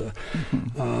water.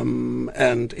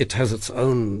 And it has its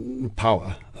own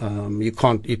power. You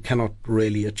cannot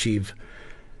really achieve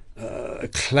a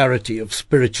clarity of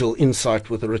spiritual insight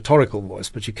with a rhetorical voice,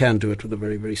 but you can do it with a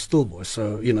very, very still voice.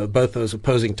 So, both those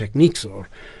opposing techniques are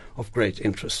of great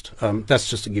interest. That's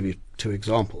just to give you two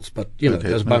examples, but,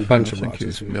 there's a bunch of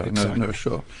writers who... No,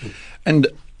 sure. And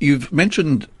you've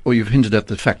mentioned, or you've hinted at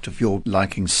the fact of your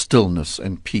liking stillness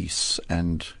and peace,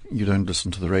 and you don't listen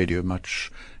to the radio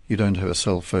much, you don't have a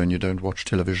cell phone, you don't watch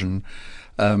television.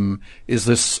 Is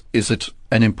it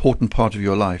an important part of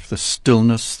your life, the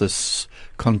stillness, this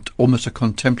almost a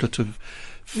contemplative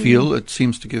feel it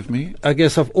seems to give me? I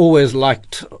guess I've always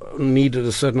needed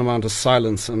a certain amount of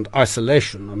silence and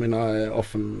isolation. I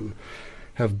often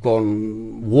have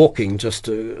gone walking just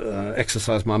to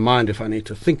exercise my mind if I need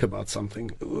to think about something,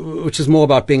 which is more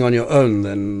about being on your own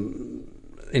than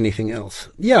anything else.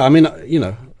 Yeah,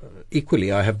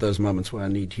 equally I have those moments where I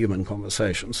need human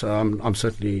conversation. So I'm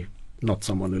certainly not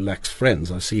someone who lacks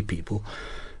friends. I see people.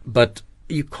 But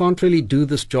you can't really do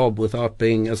this job without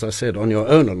being, as I said, on your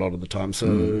own a lot of the time. So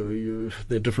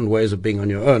there are different ways of being on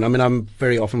your own. I'm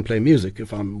very often play music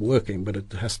if I'm working, but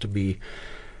it has to be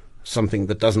something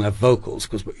that doesn't have vocals,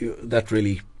 because that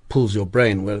really pulls your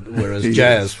brain, whereas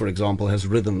jazz, for example, has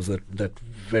rhythms that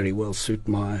very well suit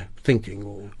my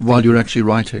thinking. While you're actually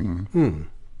writing?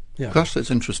 Yeah. Gosh, that's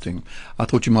interesting. I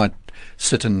thought you might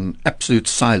sit in absolute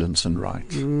silence and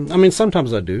write.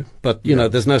 Sometimes I do, but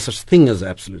there's no such thing as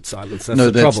absolute silence. That's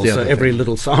the trouble. So every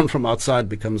little sound from outside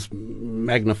becomes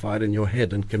magnified in your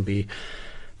head and can be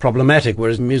problematic,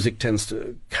 whereas music tends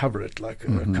to cover it like a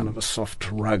kind of a soft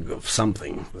rug of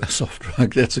something. A soft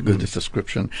rug, that's a good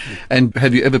description. And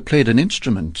have you ever played an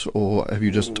instrument, or have you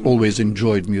just always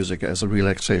enjoyed music as a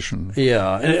relaxation?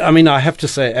 Yeah, I have to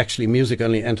say, actually, music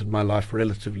only entered my life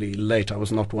relatively late. I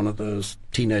was not one of those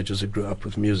teenagers who grew up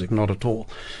with music, not at all.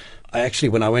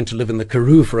 When I went to live in the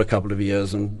Karoo for a couple of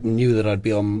years and knew that I'd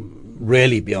be on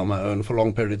really be on my own for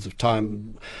long periods of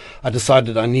time, I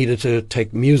decided I needed to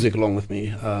take music along with me,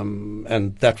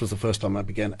 and that was the first time I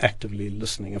began actively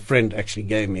listening. A friend actually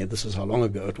gave me, this is how long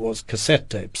ago it was, cassette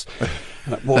tapes.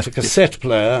 And I bought a cassette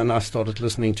player, and I started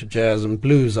listening to jazz and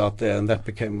blues out there, and that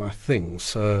became my thing.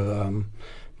 So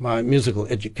my musical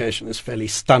education is fairly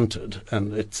stunted,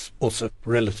 and it's also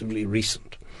relatively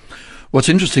recent. What's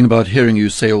interesting about hearing you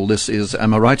say all this is,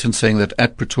 am I right in saying that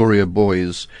at Pretoria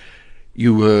Boys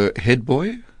you were head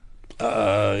boy?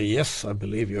 Yes, I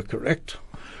believe you're correct.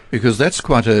 Because that's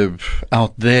quite a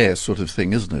out there sort of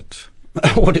thing, isn't it?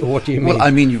 What do you mean? Well,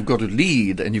 I mean, you've got to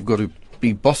lead, and you've got to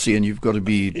be bossy, and you've got to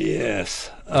be yes,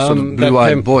 sort of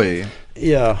blue-eyed boy.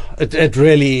 Yeah, it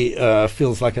really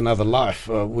feels like another life,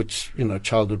 which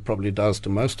childhood probably does to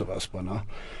most of us by now.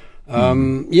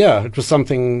 Yeah, it was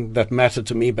something that mattered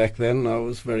to me back then. I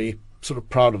was very sort of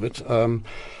proud of it.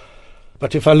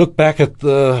 But if I look back at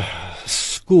the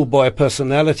schoolboy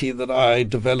personality that I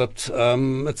developed,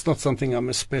 it's not something I'm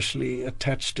especially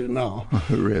attached to now.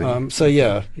 Really? So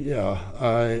yeah,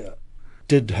 I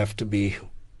did have to be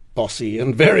bossy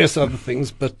and various other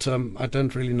things, but I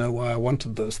don't really know why I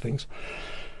wanted those things.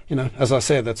 As I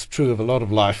say, that's true of a lot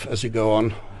of life as you go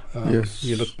on. Yes.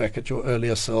 You look back at your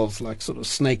earlier selves like sort of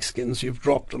snakeskins you've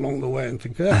dropped along the way and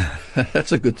think,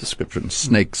 That's a good description,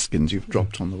 snakeskins you've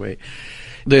dropped on the way.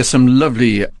 There's some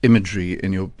lovely imagery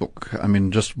in your book. I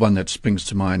mean, just one that springs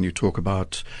to mind. You talk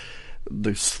about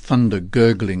this thunder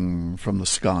gurgling from the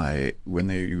sky when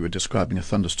you were describing a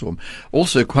thunderstorm.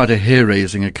 Also quite a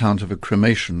hair-raising account of a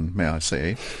cremation, may I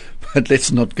say. But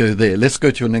let's not go there. Let's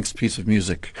go to your next piece of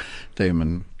music,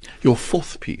 Damon. Your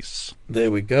fourth piece.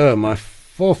 There we go. My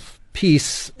fourth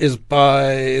piece is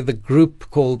by the group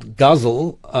called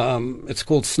Ghazal. It's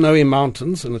called Snowy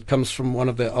Mountains, and it comes from one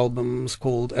of their albums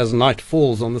called As Night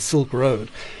Falls on the Silk Road.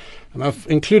 And I've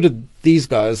included these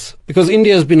guys because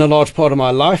India has been a large part of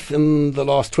my life in the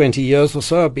last 20 years or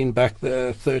so. I've been back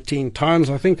there 13 times,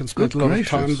 I think, and spent a lot of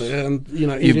time there. And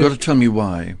you've got to tell me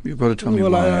why. You've got to tell me why.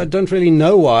 Well, I don't really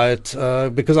know why.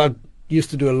 Because I used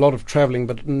to do a lot of traveling,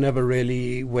 but never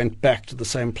really went back to the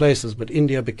same places. But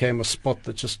India became a spot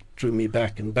that just drew me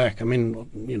back and back. I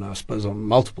mean, I suppose on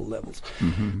multiple levels.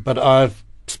 Mm-hmm. But I've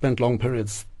spent long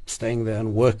periods staying there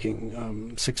and working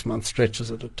 6-month stretches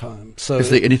at a time. So, is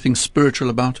there anything spiritual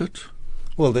about it?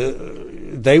 Well,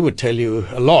 they would tell you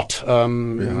a lot.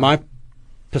 My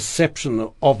perception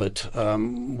of it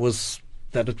was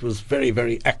that it was very,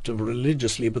 very active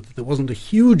religiously, but that there wasn't a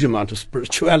huge amount of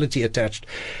spirituality attached.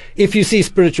 If you see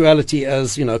spirituality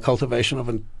as, cultivation of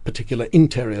a particular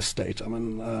interior state,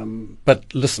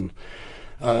 but listen,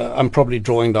 I'm probably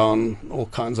drawing down all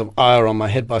kinds of ire on my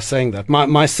head by saying that.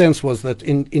 My sense was that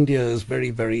India is very,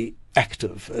 very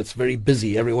active. It's very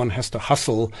busy. Everyone has to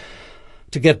hustle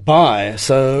to get by.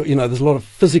 So, there's a lot of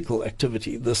physical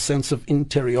activity. The sense of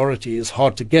interiority is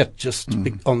hard to get just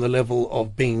on the level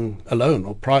of being alone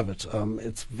or private.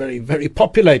 It's very, very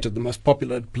populated, the most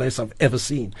populated place I've ever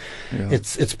seen. Yeah.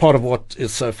 It's part of what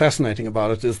is so fascinating about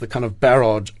it is the kind of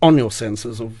barrage on your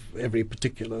senses of every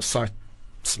particular sight,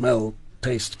 smell,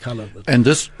 taste, color. And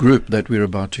this group that we're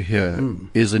about to hear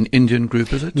is an Indian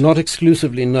group, is it? Not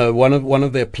exclusively, no. One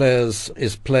of their players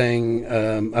is playing,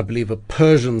 I believe, a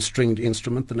Persian stringed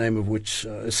instrument, the name of which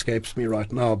escapes me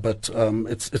right now. But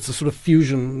it's a sort of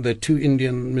fusion. They're two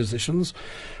Indian musicians.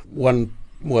 One,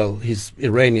 he's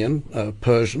Iranian,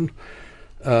 Persian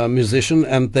musician,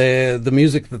 and the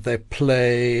music that they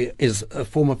play is a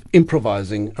form of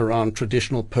improvising around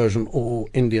traditional Persian or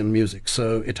Indian music.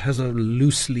 So it has a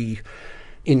loosely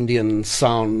Indian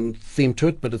sound theme to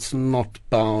it, but it's not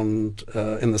bound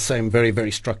in the same very, very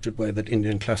structured way that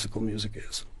Indian classical music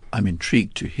is. I'm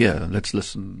intrigued to hear. Let's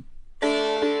listen.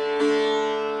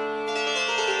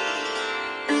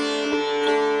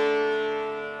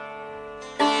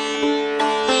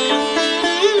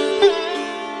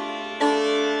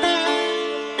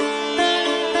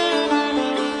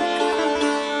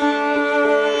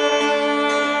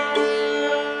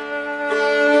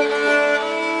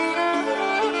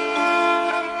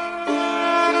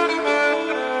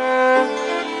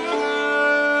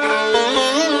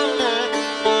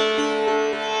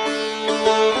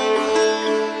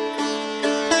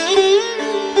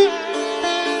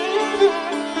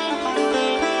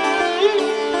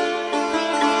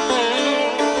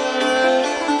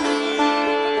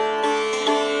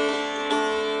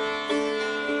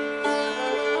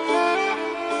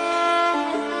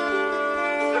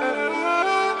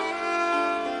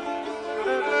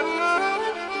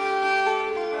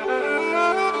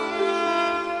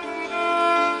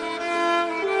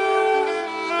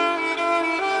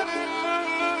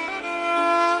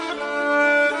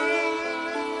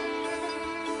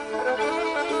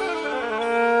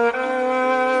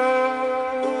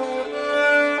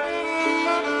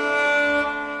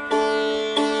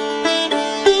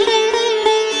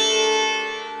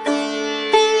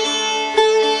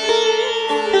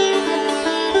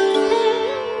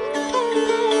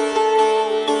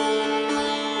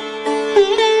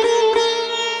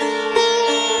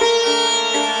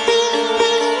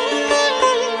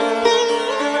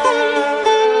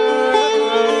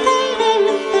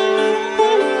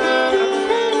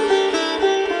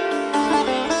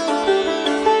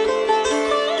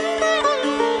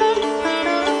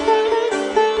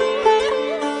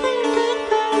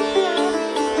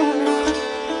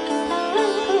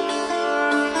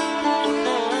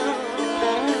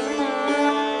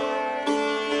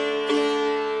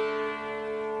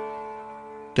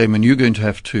 Damon, you're going to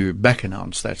have to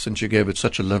back-announce that since you gave it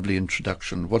such a lovely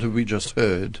introduction. What have we just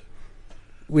heard?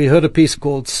 We heard a piece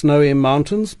called Snowy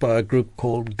Mountains by a group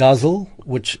called Ghazal,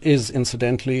 which is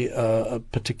incidentally a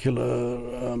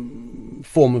particular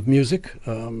form of music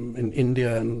in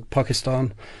India and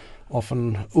Pakistan.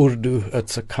 Often Urdu,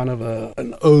 it's a kind of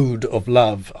an ode of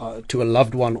love to a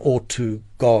loved one or to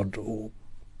God or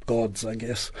gods, I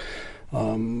guess.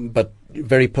 But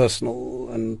very personal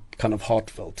and kind of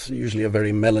heartfelt, usually a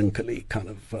very melancholy kind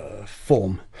of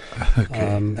form. Okay.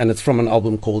 And it's from an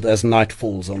album called As Night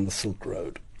Falls on the Silk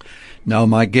Road. Now,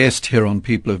 my guest here on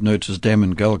People of Note is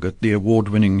Damon Galgut, the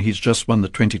award-winning, he's just won the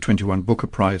 2021 Booker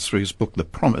Prize for his book, The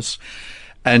Promise.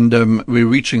 And we're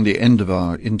reaching the end of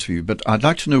our interview, but I'd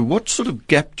like to know, what sort of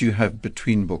gap do you have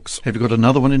between books? Have you got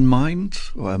another one in mind,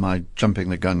 or am I jumping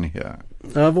the gun here?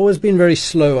 I've always been very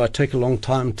slow. I take a long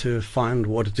time to find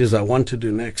what it is I want to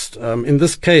do next. In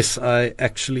this case, I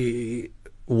actually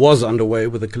was underway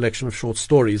with a collection of short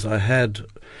stories. I've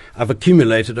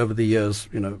accumulated over the years,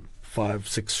 5,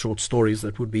 6 short stories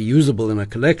that would be usable in a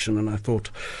collection, and I thought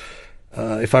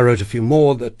if I wrote a few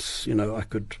more that, I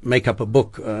could make up a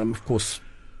book. Of course,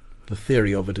 the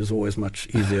theory of it is always much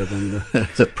easier than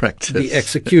the practice, the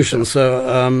execution.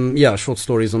 So, short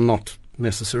stories are not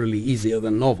necessarily easier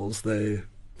than novels. They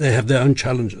have their own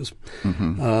challenges.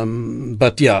 Mm-hmm.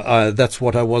 That's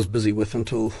what I was busy with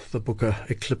until the Booker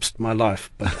eclipsed my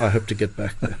life. But I hope to get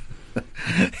back there.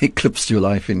 Eclipsed your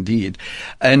life, indeed.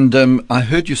 And I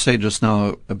heard you say just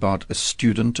now about a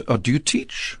student. Do you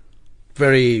teach?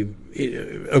 Very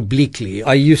obliquely.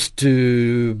 I used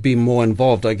to be more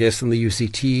involved, I guess, in the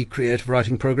UCT creative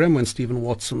writing program when Stephen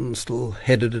Watson still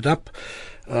headed it up.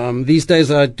 These days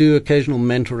I do occasional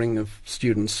mentoring of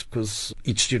students because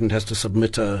each student has to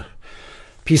submit a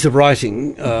piece of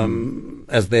writing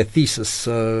as their thesis.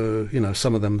 So,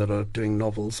 some of them that are doing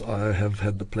novels I have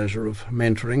had the pleasure of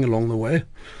mentoring along the way.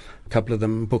 A couple of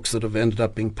them books that have ended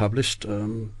up being published.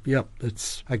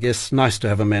 It's, I guess, nice to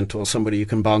have a mentor, somebody you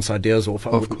can bounce ideas off. I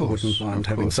wouldn't mind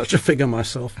having such a figure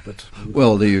myself. But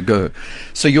well, there you go.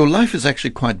 So your life is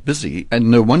actually quite busy,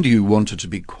 and no wonder you wanted to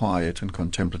be quiet and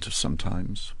contemplative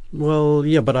sometimes. Well,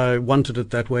 yeah, but I wanted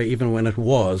it that way even when it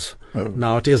was. Oh.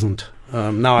 Now it isn't.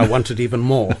 Now I want it even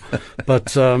more.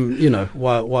 But,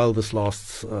 while this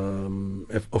lasts,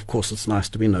 of course it's nice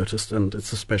to be noticed, and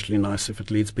it's especially nice if it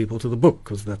leads people to the book,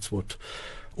 because that's what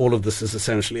all of this is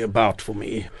essentially about for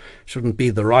me. It shouldn't be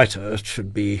the writer, it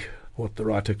should be what the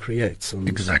writer creates. And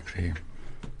exactly.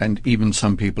 And even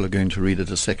some people are going to read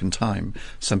it a second time,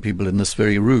 some people in this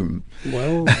very room.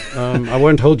 Well, I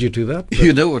won't hold you to that.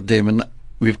 You know what, Damon?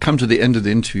 We've come to the end of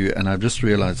the interview, and I've just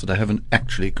realized that I haven't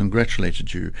actually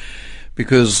congratulated you,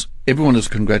 because everyone is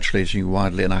congratulating you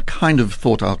widely, and I kind of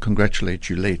thought I'll congratulate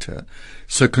you later.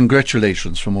 So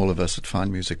congratulations from all of us at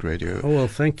Fine Music Radio. Oh, well,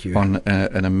 thank you. On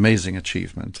an amazing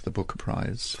achievement, the Booker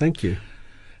Prize. Thank you.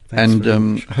 Thanks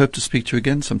and hope to speak to you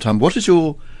again sometime. What is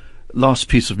your last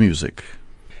piece of music?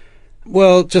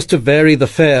 Well, just to vary the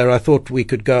fare, I thought we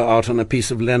could go out on a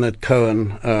piece of Leonard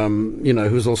Cohen,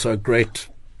 who's also a great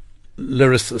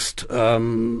lyricist,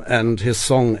 and his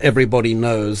song Everybody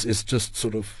Knows is just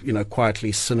sort of,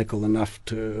 quietly cynical enough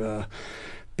to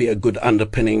be a good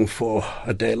underpinning for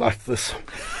a day like this.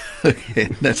 Okay,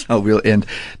 that's how we'll end.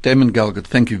 Damon Galgut,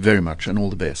 thank you very much, and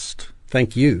all the best.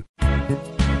 Thank you.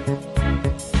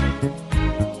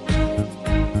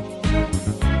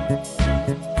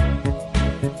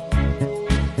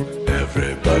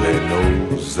 Everybody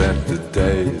knows that the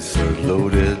dice are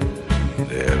loaded.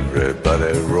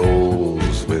 Everybody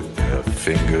rolls with their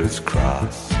fingers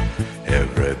crossed.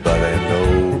 Everybody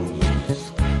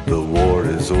knows the war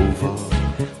is over.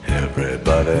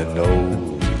 Everybody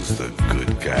knows the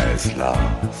good guys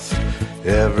lost.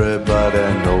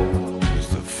 Everybody knows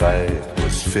the fight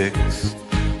was fixed.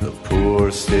 The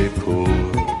poor stay poor,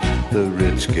 the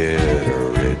rich get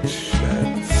rich.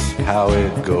 That's how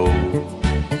it goes.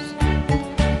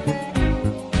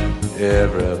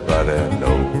 Everybody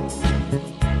knows.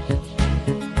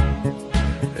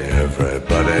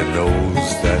 Everybody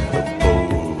knows that the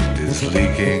boat is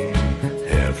leaking.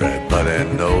 Everybody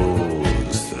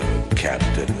knows the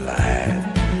captain lied.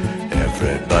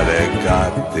 Everybody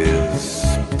got this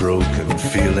broken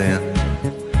feeling,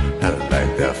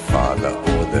 like their father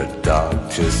or their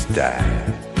dog just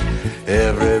died.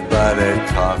 Everybody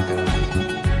talking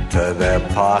to their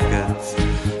pockets.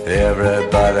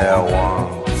 Everybody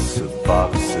wants a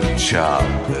box of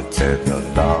chocolates and a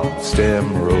long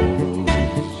stem rose.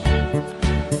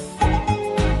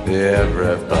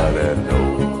 Everybody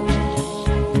knows.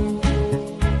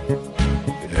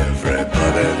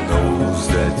 Everybody knows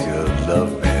that you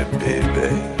love me, baby.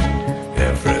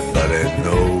 Everybody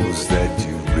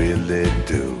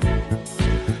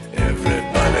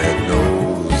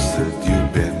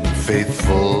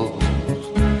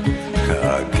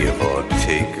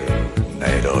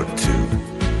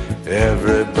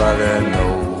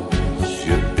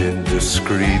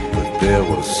discreet, but there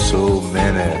were so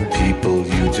many people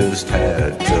you just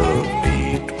had to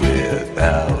meet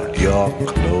without your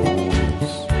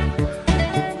clothes.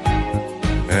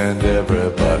 And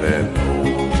everybody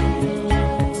knows,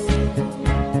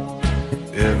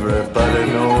 everybody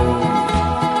knows,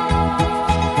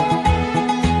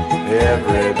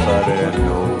 everybody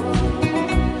knows,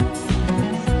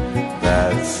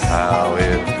 that's how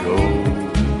it goes.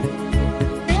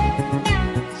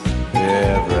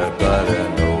 Everybody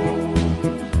knows,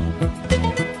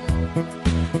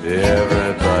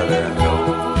 everybody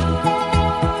knows,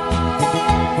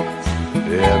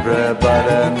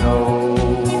 everybody knows,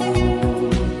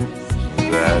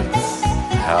 that's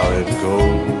how it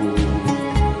goes.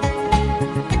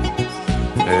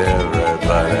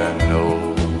 Everybody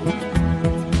knows.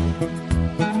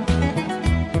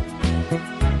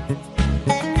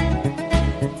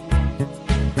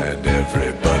 And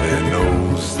everybody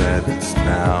knows that it's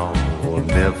now or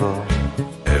never.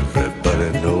 Everybody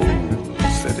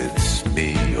knows that it's me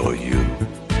or you.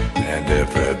 And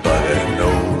everybody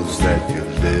knows that you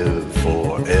live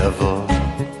forever,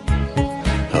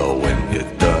 or when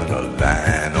you're done a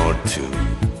line or two.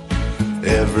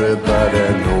 Everybody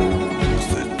knows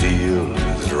the deal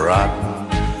is rotten.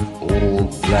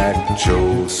 Old Black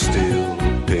Joe still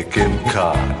picking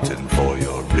cotton for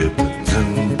your ribbons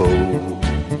and bows.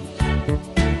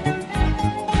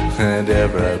 And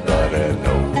everybody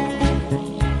knows,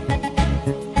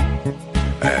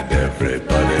 and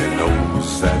everybody knows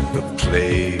that the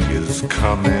plague is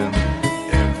coming.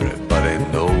 Everybody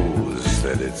knows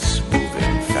that it's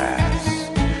moving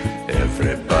fast.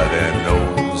 Everybody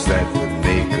knows that the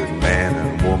naked man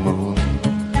and woman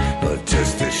are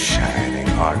just a shining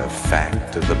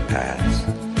artifact of the past.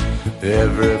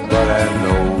 Everybody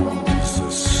knows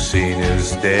the scene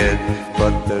is dead,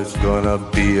 but there's gonna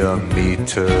be a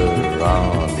meter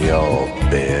on your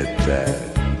bed that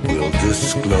will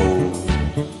disclose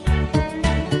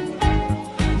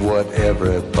what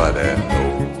everybody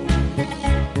knows.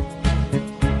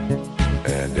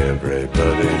 And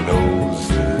everybody knows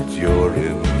that you're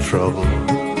in trouble.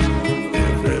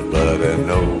 Everybody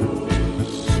knows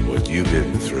what you've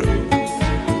been through,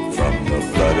 from the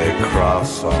bloody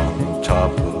cross on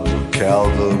top of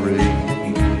Calvary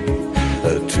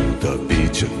to the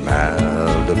beach in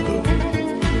Malibu.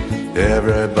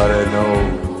 Everybody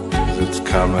knows it's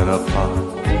coming apart.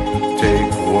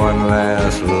 Take one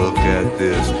last look at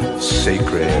this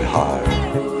sacred heart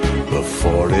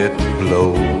before it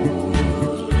blows.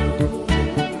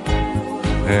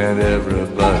 And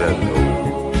everybody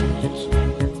knows,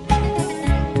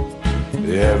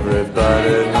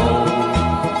 everybody knows,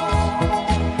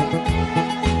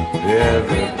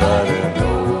 everybody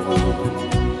knows,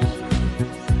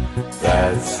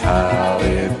 that's how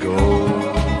it goes.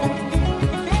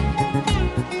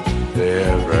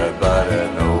 Everybody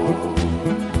knows,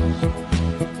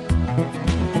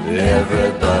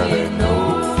 everybody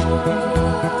knows,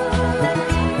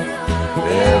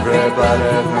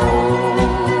 everybody knows,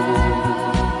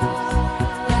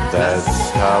 that's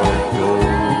how it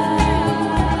goes.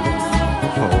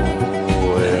 Oh,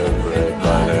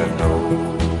 everybody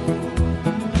knows,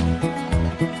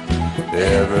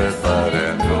 everybody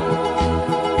knows,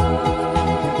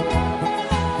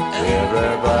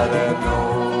 everybody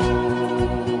knows,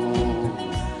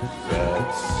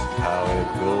 that's how it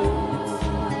goes.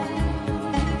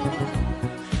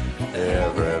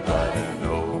 Everybody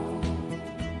knows.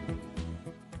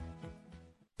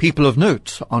 People of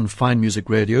Note on Fine Music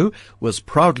Radio was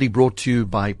proudly brought to you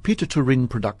by Peter Turin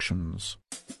Productions.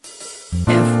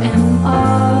 FMR